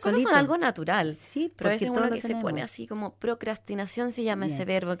 Claro, porque estas cosas solito. son algo natural. Sí, pero a porque veces todo uno lo que se tenemos. pone así como procrastinación se llama Yeah. ese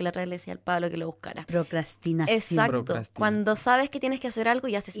verbo que la otra vez le decía al Pablo que lo buscara. Procrastinación. Exacto. Procrastinación. Cuando sabes que tienes que hacer algo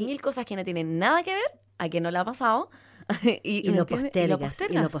y haces 1000 cosas que no tienen nada que ver, a que no le ha pasado. Y ¿me lo entiendes? postergas, y lo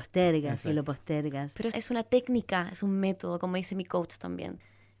postergas. postergas, y lo Exacto. postergas. Pero es una técnica, es un método, como dice mi coach también.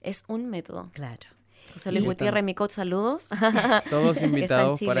 Es un método. Claro. José Luis Y- Gutiérrez, mi coach, saludos. Todos Está en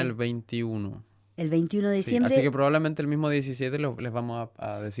invitados para Chile. el 21. El 21 de Sí, diciembre. así que probablemente el mismo 17 les vamos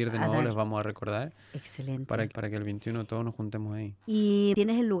a decir de A nuevo, dar. les vamos a recordar Excelente. para que el 21 todos nos juntemos ahí. ¿Y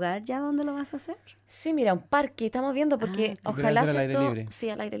tienes el lugar ya donde lo vas a hacer? Sí, mira, un parque, estamos viendo porque Ah, ojalá ¿quieres hacer al aire esto- libre? Sí,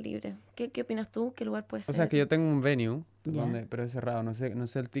 al aire libre. ¿Qué opinas tú? ¿Qué lugar puede O ser? sea, que yo tengo un venue, Ya. pero es cerrado, no sé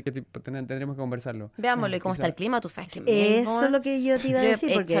qué tipo, tendríamos que conversarlo. Veámoslo, y cómo quizá- está el clima, tú sabes que en Eso Melbourne, es lo que yo te iba a yo he decir.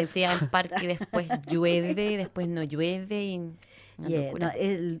 hecho Porque actividad en parque y después llueve, después no llueve y una Yeah, locura. no,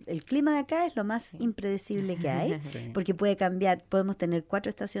 el clima de acá es lo más impredecible que hay, Sí. porque puede cambiar. Podemos tener 4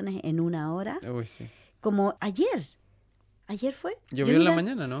 estaciones en una hora, Uy, sí. como ayer. ¿Ayer fue? Llovió Yo en la mira,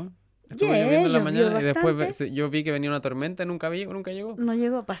 mañana, ¿no? Estuvo Yeah, lloviendo en la llovió mañana y después bastante. yo vi que venía una tormenta, nunca llegó. No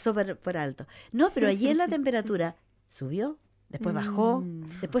llegó, pasó por alto. No, pero ayer la temperatura subió, después bajó,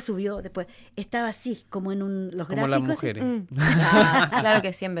 después subió, después estaba así, como en los Como gráficos. las así. mujeres. Claro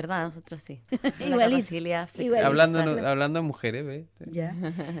que sí, en verdad, nosotros sí. Una Igualito, facilidad igualito. Hablando de mujeres, ¿ves? Ya.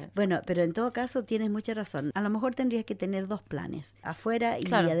 Bueno, pero en todo caso tienes mucha razón. A lo mejor tendrías que tener 2 planes, afuera y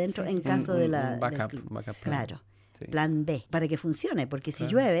Claro, adentro, sí, en sí. caso de la... Un backup, del- un backup plan. Claro. Sí. Plan B, para que funcione, porque si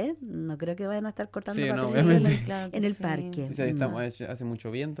Claro. llueve, no creo que vayan a estar cortando Sí, no, papeles obviamente. Claro que en el sí. parque. Y si ahí No. hace mucho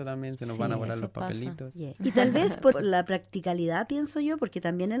viento también, se nos Sí, van a volar eso los pasa. papelitos. Yeah. Y tal vez por la practicalidad, pienso yo, porque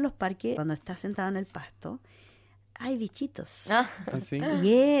también en los parques, cuando estás sentado en el pasto, hay bichitos. Ah, ¿Así?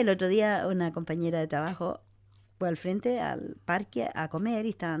 Y el otro día una compañera de trabajo fue al frente al parque a comer y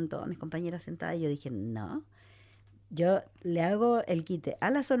estaban todas mis compañeras sentadas y yo dije, no, yo le hago el quite a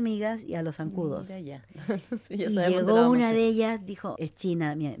las hormigas y a los zancudos. mira ya. Sí, ya Y sabemos dónde la llegó vamos a una hacer. de ellas, dijo, es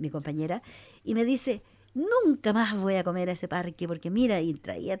china, mi compañera, y me dice, nunca más voy a comer a ese parque porque mira, y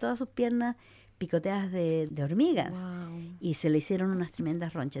traía todas sus piernas picoteadas de hormigas. Wow. Y se le hicieron unas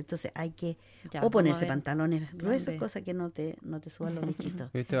tremendas ronchas. Entonces hay que Ya, o vamos a ponerse ver. pantalones gruesos, B. cosa que no te suban los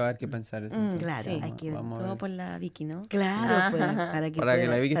bichitos. Viste, va a haber que pensar eso. Mm, entonces. Claro, sí. hay que- Vamos a Todo ver. por la Vicky, ¿no? Claro, pues, Ajá. para que, Para que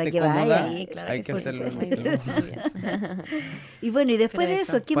pueda- la Vicky para esté que cómoda, vaya. Sí, claro hay que que sí, hacerlo. por supuesto. Muy bien. Y bueno, y después Pero de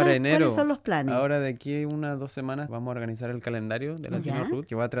eso. eso, ¿qué Para más, enero, ¿cuáles son los planes? ahora de aquí a 1 o 2 semanas vamos a organizar el calendario de Latino Ya. Root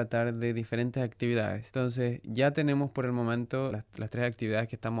que va a tratar de diferentes actividades. Entonces ya tenemos por el momento las 3 actividades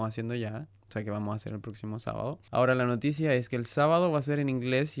que estamos haciendo ya. O sea, que vamos a hacer el próximo sábado. Ahora la noticia es que el sábado va a ser en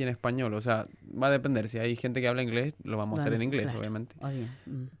inglés y en español. O sea, va a depender. Si hay gente que habla inglés, lo vamos a hacer en inglés, Claro, obviamente. obvio.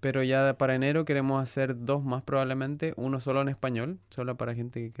 Pero ya para enero queremos hacer 2 más probablemente. Uno solo en español, solo para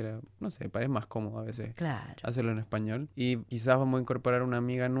gente que quiera, no sé, es más cómodo a veces Claro. hacerlo en español. Y quizás vamos a incorporar una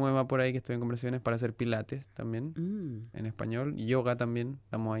amiga nueva por ahí que estoy en conversaciones para hacer pilates también Mm. en español. Yoga también,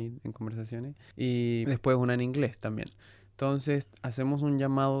 estamos ahí en conversaciones. Y después una en inglés también. Entonces hacemos un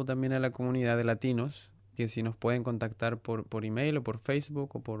llamado también a la comunidad de latinos, que si nos pueden contactar por email o por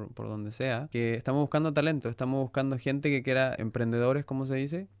Facebook o por donde sea, que estamos buscando talento, estamos buscando gente que quiera, emprendedores, como se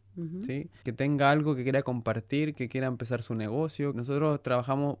dice, Ujú. ¿sí? Que tenga algo que quiera compartir, que quiera empezar su negocio. Nosotros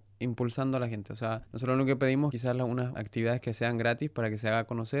trabajamos impulsando a la gente, o sea, nosotros lo que pedimos quizás unas actividades que sean gratis para que se haga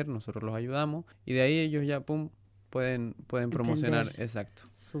conocer, nosotros los ayudamos y de ahí ellos ya, pum, pueden promocionar, Emprender. exacto,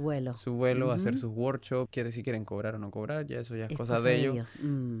 Su vuelo. su vuelo, Ujú. hacer sus workshops, si quieren cobrar o no cobrar, ya eso ya es Es cosa de ellos.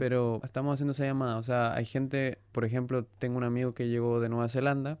 Mm. Pero estamos haciendo esa llamada, o sea, hay gente, por ejemplo, tengo un amigo que llegó de Nueva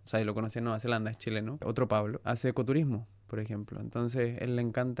Zelanda, o sea, y lo conocí en Nueva Zelanda, es chileno, otro Pablo, hace ecoturismo, por ejemplo. Entonces, él le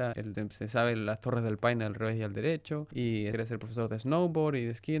encanta, se sabe las Torres del Paine al revés y al derecho, y quiere ser profesor de snowboard y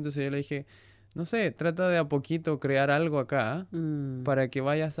de esquí, entonces yo le dije, no sé, trata de a poquito crear algo acá Mm. para que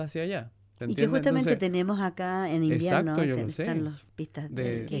vayas hacia allá. ¿te Y que entiendes? justamente Entonces, tenemos acá en invierno, Exacto, yo lo sé. están las pistas de,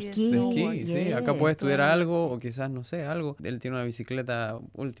 De- esquí. de snowboard, esquí, sí. yeah, Acá puede estudiar todo, algo sí. o quizás, no sé, algo. Él tiene una bicicleta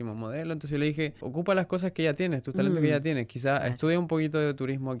último modelo, entonces yo le dije, ocupa las cosas que ya tienes, tus talentos que ya tienes. Quizás Claro. estudia un poquito de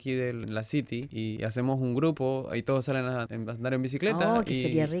turismo aquí de la City y hacemos un grupo y todos salen a andar en bicicleta. Oh, que y,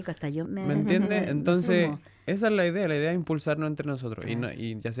 sería rico, hasta yo me... ¿me entiendes? me Entonces, sumo. esa es la idea es impulsarnos entre nosotros. Y, Claro.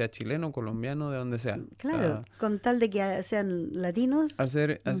 y ya sea chileno, colombiano, de donde sea. Claro, O sea, con tal de que sean latinos. esa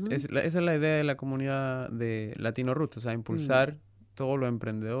es la idea de la comunidad de Latino Root, o sea, impulsar todos los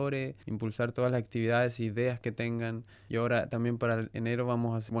emprendedores, impulsar todas las actividades e ideas que tengan. Y ahora también para el enero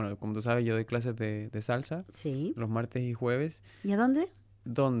vamos a hacer, bueno, como tú sabes, yo doy clases de salsa Sí. los martes y jueves. ¿Y a dónde?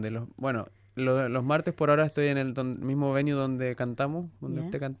 ¿Dónde? Los martes por ahora estoy en el mismo venue donde cantamos, donde Ya.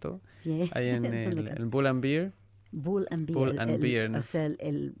 te cantó, Yeah. ahí en ¿Dónde el can- Bull and Beer, Bull and Bear. Bull and Bear, O sea,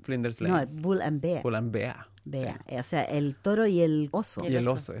 el Flinders no, Lane. Bull and Bear. Bull and Bear. Vea, Sí. o sea, el toro y el oso. Y el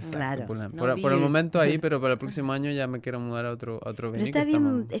oso, exacto. Claro. Por el momento ahí, pero para el próximo año ya me quiero mudar a otro Pero venue está que bien,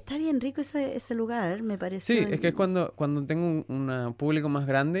 estamos- está bien rico ese lugar, me parece. Sí, es que es cuando tengo un público más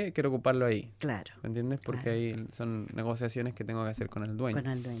grande, quiero ocuparlo ahí. Claro, ¿Me entiendes? Porque Claro. ahí son negociaciones que tengo que hacer con el dueño.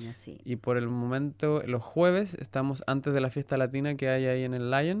 con el dueño, sí. Y por el momento, los jueves, estamos antes de la fiesta latina que hay ahí en el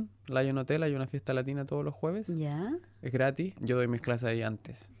Lion Hotel. Hay una fiesta latina todos los jueves. ¿Ya? Es gratis. Yo doy mis clases ahí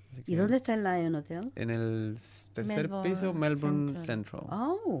antes. Así ¿Y que dónde está el Lion Hotel? En el tercer Melbourne piso, Melbourne Central. Central.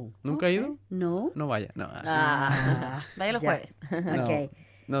 Oh. ¿Nunca ha ok. ido? No. No vaya. No, Ah, vaya los Ya. jueves. no. Ok.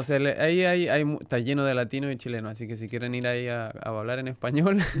 No sé, ahí está lleno de latinos y chilenos. Así que si quieren ir ahí a hablar en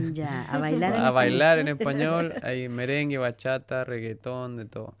español, Ya, a bailar. a bailar en español, hay merengue, bachata, reggaetón, de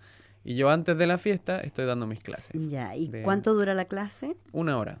todo. Y yo antes de la fiesta estoy dando mis clases. Ya, ¿y de- cuánto dura la clase?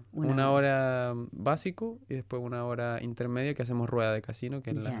 Una hora. Una Una hora básico y después una hora intermedia que hacemos rueda de casino, que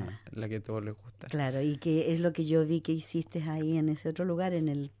es Ya. la que a todos les gusta. Claro, y que es lo que yo vi que hiciste ahí en ese otro lugar, en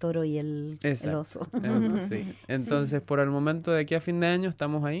el toro y el Exacto. oso. Sí. Entonces, por el momento de aquí a fin de año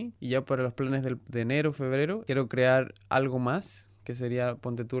estamos ahí y ya para los planes de enero, febrero, quiero crear algo más, que sería,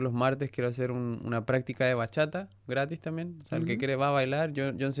 ponte tú los martes, quiero hacer una práctica de bachata gratis también. O sea, el que quiere va a bailar, yo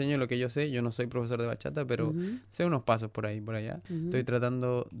enseño lo que yo sé, yo no soy profesor de bachata, pero sé unos pasos por ahí, por allá. Estoy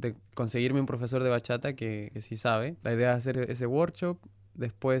tratando de conseguirme un profesor de bachata que sí sabe. La idea es hacer ese workshop,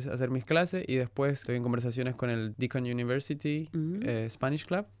 después hacer mis clases y después estoy en conversaciones con el Deakin University Spanish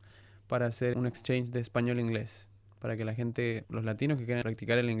Club para hacer un exchange de español-inglés. Para que la gente, los latinos que quieren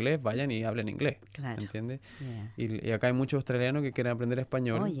practicar el inglés, vayan y hablen inglés. Claro. ¿Entiendes? Ya. Y acá hay muchos australianos que quieren aprender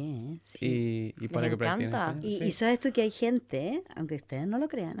español. Oye, sí. Y para que practiquen encanta. español. Y, Sí. y sabes tú que hay gente, aunque ustedes no lo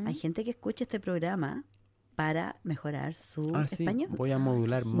crean, hay gente que escucha este programa para mejorar su Ah, sí, español. voy a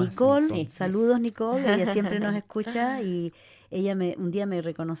modular más. Nicole, entonces. saludos Nicole, ella siempre nos escucha y ella un día me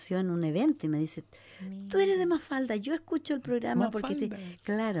reconoció en un evento y me dice, tú eres de Mafalda, yo escucho el programa porque te... Mafalda.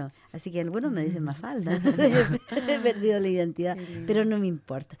 Claro, así que algunos me dicen Mafalda, he perdido la identidad, pero no me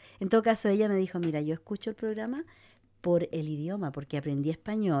importa. En todo caso, ella me dijo, mira, yo escucho el programa por el idioma, porque aprendí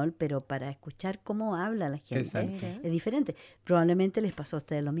español, pero para escuchar cómo habla la gente Exacto. es diferente. Probablemente les pasó a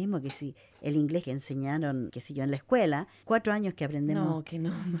ustedes lo mismo, que si el inglés que enseñaron, qué sé yo, en la escuela, 4 años que aprendemos No, que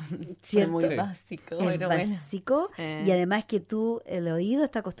no. ¿Cierto? Fue muy Sí. básico. es Pero bueno. básico y además que tú, el oído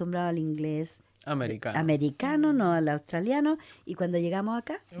está acostumbrado al inglés americano, no al australiano, y cuando llegamos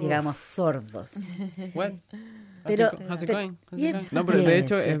acá, llegamos sordos. What? Pero- How's it pero- going? How's it bien, going? No, pero de bien,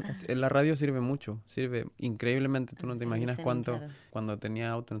 hecho sí. la radio sirve mucho, sirve increíblemente. Tú no te imaginas Listening, cuánto, claro. cuando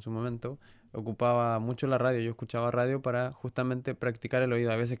tenía auto en su momento, ocupaba mucho la radio. Yo escuchaba radio para justamente practicar el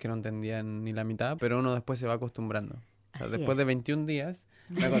oído. A veces que no entendía ni la mitad, pero uno después se va acostumbrando. O sea, Así después de es. 21 días,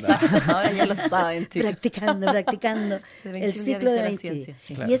 Ahora ya lo saben, chicos. practicando. De 21 El días ciclo dice de la 20 ciencia,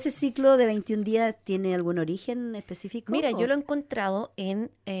 sí. Claro. ¿Y ese ciclo de 21 días tiene algún origen específico? Mira, o- yo lo he encontrado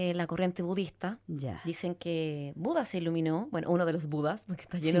en la corriente budista. Ya. Dicen que Buda se iluminó, bueno, uno de los Budas, porque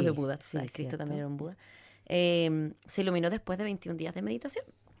está lleno Sí, de Budas, sí, Cristo cierto. también era un Buda, se iluminó después de 21 días de meditación.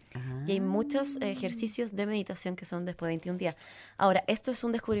 Ah, Y hay muchos ejercicios de meditación que son después de 21 días. Ahora, esto es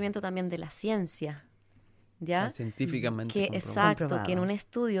un descubrimiento también de la ciencia, ¿ya? científicamente Que, comprobado. exacto, Comprobado. que en un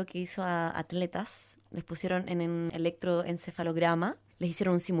estudio que hizo a atletas, les pusieron en un electroencefalograma, les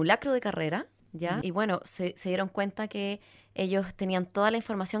hicieron un simulacro de carrera, ¿ya? Y bueno, se dieron cuenta que ellos tenían toda la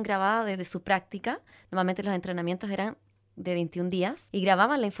información grabada desde su práctica. Normalmente los entrenamientos eran de 21 días y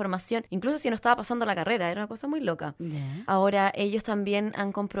grababan la información, incluso si no estaba pasando la carrera, era una cosa muy loca. ya. Ahora, ellos también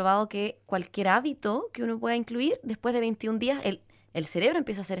han comprobado que cualquier hábito que uno pueda incluir, después de 21 días, el cerebro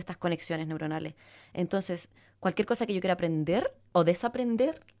empieza a hacer estas conexiones neuronales. Entonces, cualquier cosa que yo quiera aprender o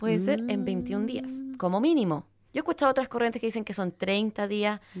desaprender puede ser en 21 días, como mínimo. Yo he escuchado otras corrientes que dicen que son 30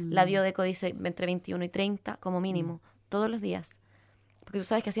 días, la Biodeco dice entre 21 y 30 como mínimo, todos los días. Porque tú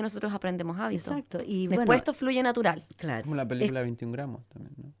sabes que así nosotros aprendemos hábitos. Exacto. Y Después bueno, esto fluye natural. claro. Como la película 21 gramos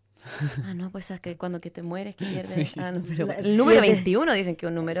también, ¿no? Ah, no, pues es que cuando que te mueres que pierdes. Sí. Ah, no, pero La- el número pierdes- 21 dicen que es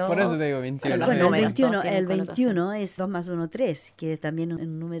un número. Por eso te digo 21. Los Bueno, números, todos tienen el connotación. 21 es 2 más 1, 3, que es también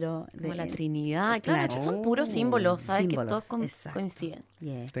un número de... Como la Trinidad, claro, Claro. son puros símbolos, ¿sabes? Símbolos, que todos exacto. coinciden.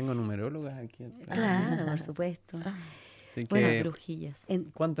 Yeah. Tengo numerólogas aquí atrás. Claro, por supuesto. Así Bueno, que, Brujillas.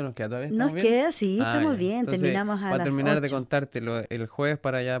 ¿cuánto nos queda? ¿Todavía Nos estamos bien? queda, sí, Ah, estamos ya. bien. Entonces, Terminamos a para las terminar 8. de contártelo, el jueves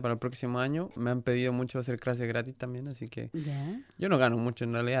para allá, para el próximo año, me han pedido mucho hacer clases gratis también, así que Ya. yo no gano mucho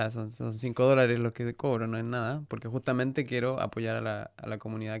en realidad, son $5 los que cobro, no es nada, porque justamente quiero apoyar a la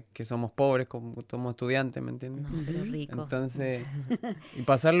comunidad que somos pobres, como somos estudiantes, ¿me entiendes? No, pero rico. Entonces, y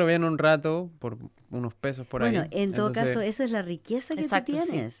pasarlo bien un rato por unos pesos por Bueno, ahí. en todo Entonces, caso, esa es la riqueza que Exacto, tú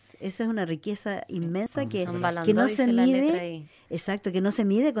sí. tienes. Esa es una riqueza inmensa que San no Balandó se dice la ley letra ahí. exacto, que no se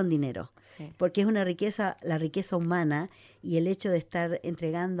mide con dinero, Sí. porque es una riqueza, la riqueza humana y el hecho de estar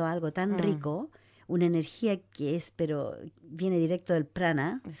entregando algo tan rico, una energía que es, pero viene directo del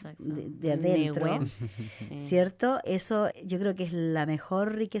prana, Exacto. de adentro, Newen. Sí. ¿cierto? Eso yo creo que es la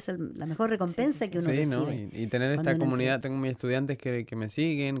mejor riqueza, la mejor recompensa que uno Sí, recibe. ¿no? Y tener cuando esta uno comunidad, entrega. tengo mis estudiantes que me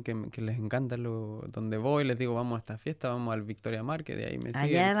siguen, que les encanta donde voy, les digo, vamos a esta fiesta, vamos al Victoria Market, y ahí me siguen.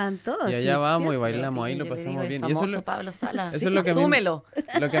 Allá van todos. Y sí, allá vamos y ¿cierto? bailamos, ahí Sí, lo yo le pasamos digo, el bien. Y eso es famoso lo, Pablo Sala. eso es lo que a mí- Asúmelo.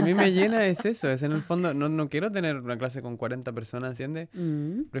 lo que a mí me llena es eso, es en el fondo, no quiero tener una clase con 40 personas, ¿entiendes?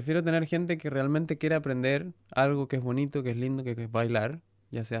 Prefiero tener gente que realmente quiere aprender algo que es bonito, que es lindo, que es bailar,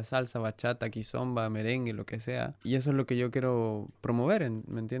 ya sea salsa, bachata, kizomba, merengue, lo que sea. Y eso es lo que yo quiero promover,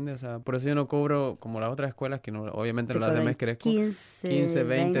 ¿me entiendes? O sea, por eso yo no cobro como las otras escuelas, que no, obviamente Te no las de cobran mes crezco. 15, 20,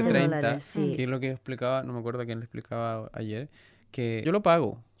 20 30, dólares, sí. que es lo que yo explicaba, no me acuerdo quién le explicaba ayer, que yo lo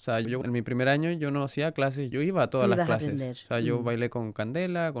pago. O sea, yo en mi primer año yo no hacía clases, yo iba a todas Tú las ibas a clases. aprender. O sea, yo bailé con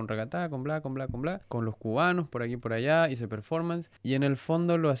Candela, con Ragatá, con bla, con los cubanos, por aquí y por allá, hice performance. Y en el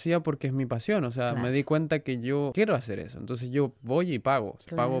fondo lo hacía porque es mi pasión. O sea, Claro. me di cuenta que yo quiero hacer eso. Entonces yo voy y pago.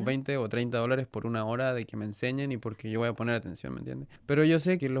 Claro. Pago 20 o 30 dólares por una hora de que me enseñen y porque yo voy a poner atención, ¿me entiendes? Pero yo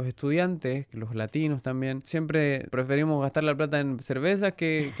sé que los estudiantes, que los latinos también, siempre preferimos gastar la plata en cervezas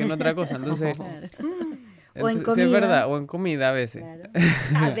que en otra cosa. Entonces... O en Sí, es comida. verdad, o en comida a veces. Claro.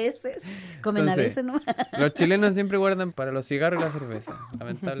 A veces, comen a Entonces, veces, ¿no? Los chilenos siempre guardan para los cigarros y la cerveza,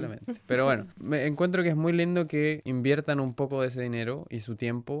 lamentablemente. Pero bueno, me encuentro que es muy lindo que inviertan un poco de ese dinero y su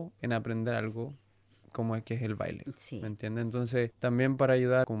tiempo en aprender algo como es que es el baile. Sí. ¿Me entiendes? Entonces, también para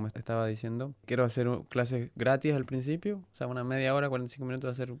ayudar, como estaba diciendo, quiero hacer clases gratis al principio, o sea, una media hora, 45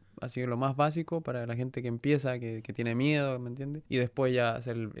 minutos, hacer así lo más básico para la gente que empieza, que tiene miedo, ¿me entiendes? Y después ya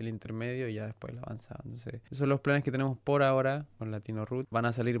hacer el intermedio y ya después el avanzado. Entonces, esos son los planes que tenemos por ahora con Latino Root. Van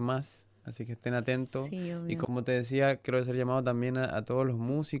a salir más. Así que estén atentos. Sí, obvio. Y como te decía, quiero hacer llamado también a todos los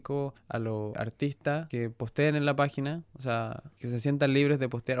músicos, a los artistas que posteen en la página. O sea, que se sientan libres de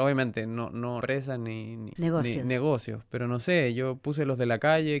postear. Obviamente, no empresas ni negocios. Pero no sé, yo puse los de la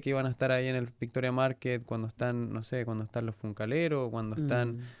calle que iban a estar ahí en el Victoria Market cuando están, no sé, cuando están los funcaleros, cuando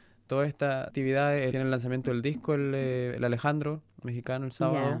están... Todas estas actividades. Tiene el lanzamiento del disco, el Alejandro, mexicano, el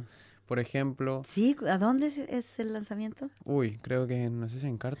sábado. Ya. Por ejemplo, Sí, ¿a dónde es el lanzamiento? creo que no sé si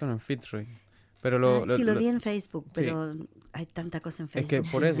en Carton o en Fitzroy. Pero Sí, lo vi en Facebook, sí. pero hay tanta cosa en Es Facebook.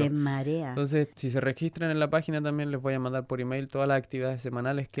 que por eso. De marea. Entonces, si se registran en la página también les voy a mandar por email todas las actividades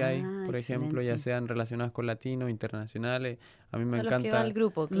semanales que hay, por ejemplo, ya excelente. sean relacionadas con latinos, internacionales. A mí me Son los que va encanta, al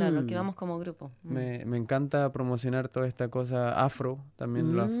grupo, claro, los que vamos como grupo. me encanta promocionar toda esta cosa afro,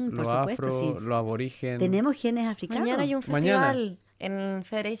 también lo por afro, supuesto, sí. lo aborigen. Tenemos genes africanos. Mañana hay un Mañana. festival en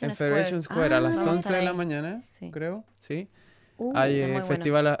Federation En Square. Federation Square a las vamos a 11 estar de la ahí. mañana, Sí. creo, sí. Hay, Hay está muy bueno.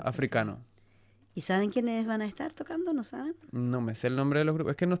 festival Sí, sí. africano. ¿Y saben quiénes van a estar tocando? ¿No saben? No me sé el nombre de los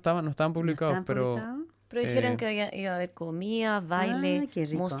grupos, es que no estaban publicados, ¿Están pero... publicados? Pero dijeron que iba a haber comida, baile, Ah, qué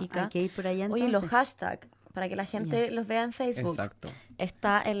rico. música. Hay que ir por allá Oye, entonces. los hashtags, para que la gente los vea en Facebook. Exacto.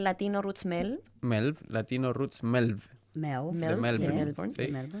 Está el Latino Roots Mel, Melv, Latino Roots Melv. Melv. Mel, de Melbourne. de Melbourne. Sí. De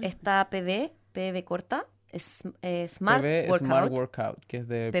Melbourne. Está PB corta, Smart PB Workout. Smart Workout, que es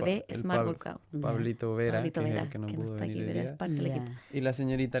de PB el Smart Workout. Pablito Vera, Pablito que es Vera, el que no que pudo está aquí, venir hoy pero día. es parte del Ya. equipo. Y la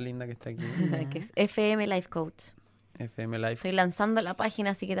señorita linda que está aquí, Que es FM Life Coach. FM Life. Estoy lanzando la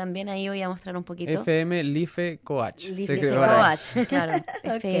página, así que también ahí voy a mostrar un poquito. FM Life Coach. Life Se escribe Coach. ahora. Claro,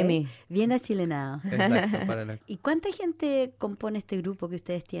 Ok. FM. Bien achilenado. Exacto, para la- ¿Y cuánta gente compone este grupo que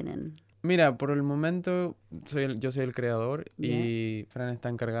ustedes tienen? Mira, por el momento yo soy el creador y Fran está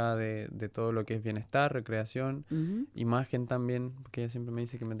encargada de todo lo que es bienestar, recreación, Ujú. imagen también, porque ella siempre me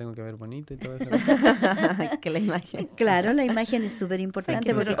dice que me tengo que ver bonito y todo eso. Que la imagen. Claro, la imagen es súper importante. Hay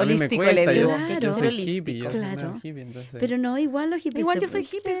que porque- ser A mí me holístico, cuesta, le digo, yo, que hay yo que soy ser hippie, yo soy Claro. medio hippie, entonces... Pero no, igual los hippies. Igual se- yo soy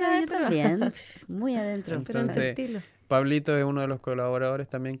hippie, Yo ¿sabes? también. Muy adentro. Pero en tu Entonces, estilo. Pablito es uno de los colaboradores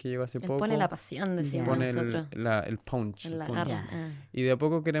también que llegó hace Él poco. pone la pasión, decimos Pone nosotros. el punch. En el la punch. garra. Ah. Y de a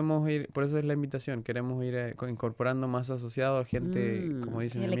poco queremos ir, por eso es la invitación, queremos ir incorporando más asociados, gente, como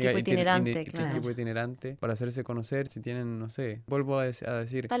dicen, El amiga, equipo itinerante, el claro. equipo itinerante, para hacerse conocer, si tienen, no sé, vuelvo a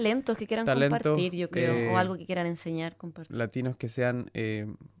decir, Talentos que quieran Talentos, compartir, yo creo, o eh, algo que quieran enseñar, compartir. latinos que sean,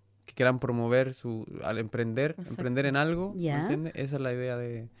 que quieran promover al emprender en algo, ¿me Ya. entiendes? Esa es la idea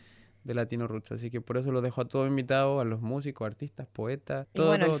de Latino Roots, así que por eso lo dejo a todos invitados, a los músicos, artistas, poetas, Y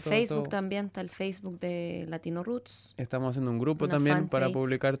bueno, todo, el todo, Facebook todo. también, está el Facebook de Latino Roots. Estamos haciendo un grupo Una también para fanpage.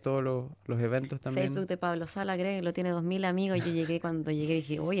 publicar todos los eventos también. Facebook de Pablo Sala, creo que lo tiene 2000 amigos. Yo llegué, cuando llegué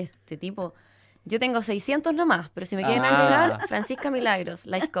dije, oye, este tipo Yo tengo 600 nomás, pero si me quieren agregar, Francisca Milagros,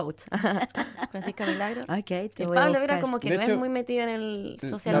 Life Coach. Francisca Milagros. Ok, te El voy a Pablo buscar. era como que De no hecho, es muy metido en el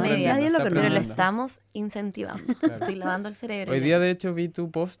social está aprendiendo, media, Nadie lo está conoce. pero lo aprendiendo. estamos incentivando. Estoy lavando el cerebro. Hoy ya. día, de hecho, vi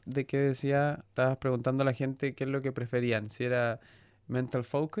tu post de que decía, estabas preguntando a la gente qué es lo que preferían, si era mental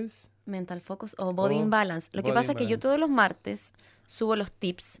focus. Mental Focus o Body O Imbalance. Lo que Body pasa es que yo Imbalance. todos los martes subo los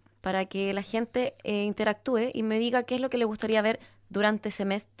tips para que la gente interactúe y me diga qué es lo que le gustaría ver durante ese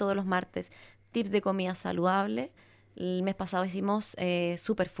mes, todos los martes. Tips de comida saludable. El mes pasado hicimos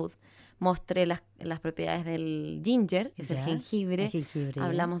Superfood. Mostré las propiedades del ginger, que es el Ya, jengibre. el jengibre, ya.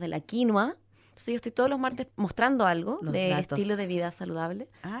 Hablamos de la quinoa. Entonces yo estoy todos los martes mostrando algo Los de datos. estilo de vida saludable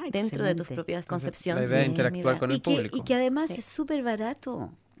Ah, dentro de tus excelente. propias Entonces, concepciones. la idea es Sí, interactuar mira. con el público. Y que además Sí. es súper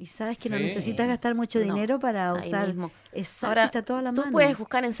barato. Y sabes que no Sí. necesitas gastar mucho No, dinero para ahí usar. mismo. Exacto, Ahora, está toda la tú mano. puedes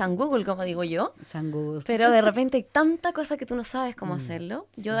buscar en San Google, como digo yo, San Google. pero de repente hay tanta cosa que tú no sabes Mm, cómo hacerlo.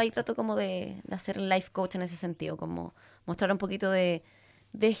 Yo ahí trato como de hacer life coach en ese sentido, como mostrar un poquito de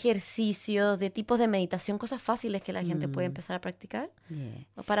ejercicios, de tipos de meditación, cosas fáciles que la gente puede empezar a practicar. Yeah.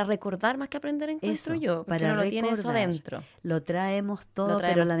 O para recordar más que aprender encuentro Eso, yo, porque para uno lo tiene eso recordar. adentro. Lo traemos todo, Lo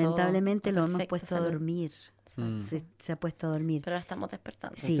pero traemos lamentablemente todo, lo hemos perfecta puesto a salud. dormir. Se ha puesto a dormir. Pero ahora estamos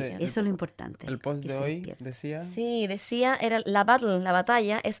despertando. Sí, Entonces, eso es lo importante. El post que de se hoy despierten. decía... Sí, decía, era la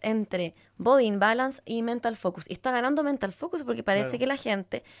batalla es entre Body Imbalance y Mental Focus. Y está ganando Mental Focus porque parece Claro. que la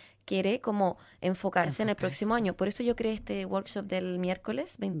gente quiere como enfocarse en el próximo año. Por eso yo creé este workshop del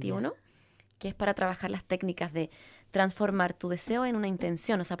miércoles 21, que es para trabajar las técnicas de transformar tu deseo en una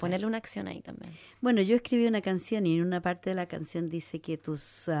intención, o sea, ponerle una acción ahí también. Bueno, yo escribí una canción y en una parte de la canción dice que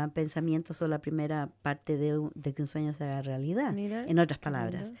tus pensamientos son la primera parte de que un sueño se haga realidad, Mira, en otras qué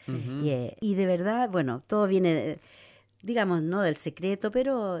palabras. lindo, Ujú. Y de verdad, bueno, todo viene, digamos, no del secreto,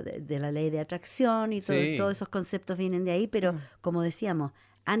 pero de la ley de atracción y Sí. todos esos conceptos vienen de ahí, pero como decíamos,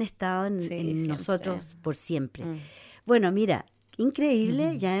 han estado en Sí, en siempre. nosotros por siempre. Mm. Bueno, mira,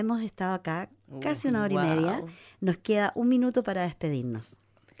 increíble, ya hemos estado acá casi una hora y media. Wow. Nos queda un minuto para despedirnos.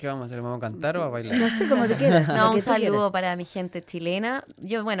 ¿Qué vamos a hacer? ¿Vamos a cantar o a bailar? No sé cómo te quieras. lo No, que un tú quieras. saludo para mi gente chilena.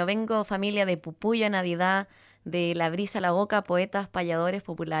 Yo, bueno, vengo familia de Pupuya, Navidad, de La Brisa a la Boca, poetas, payadores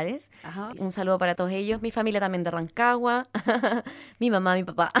populares. Ajá. Un saludo para todos ellos. Mi familia también de Rancagua. Mi mamá, mi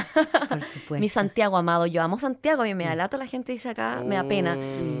papá. Por supuesto. Mi Santiago amado. Yo amo Santiago. A mí me da lata la gente dice acá, me da pena.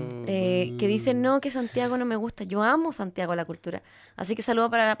 Que dicen, no, que Santiago no me gusta. Yo amo Santiago, la cultura. Así que saludo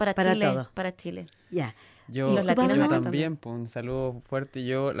para Para Chile. todos. Para Chile. Ya. Yo, Y los latinos yo acá también, pues, un saludo fuerte.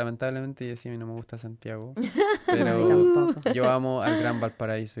 Yo, lamentablemente, ya sí no me gusta Santiago, A mí pero tampoco. yo amo al Gran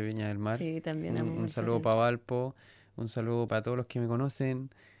Valparaíso y Viña del Mar. Sí, también amo Un saludo para Valpo, un saludo para todos los que me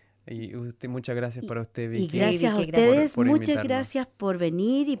conocen. Y usted, muchas gracias para usted, Y Vicky. gracias a Vicky, ustedes, por muchas invitarnos. gracias por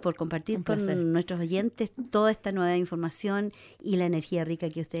venir y por compartir Un con placer. nuestros oyentes toda esta nueva información y la energía rica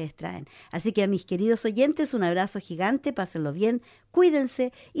que ustedes traen. Así que a mis queridos oyentes, un abrazo gigante, pásenlo bien,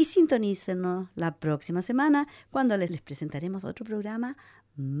 cuídense y sintonícenos la próxima semana cuando les presentaremos otro programa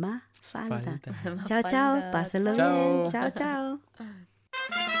más falta. Falta. Chao, chao, Falta. pásenlo Chao. bien. Chao,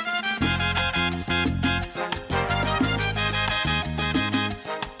 chao.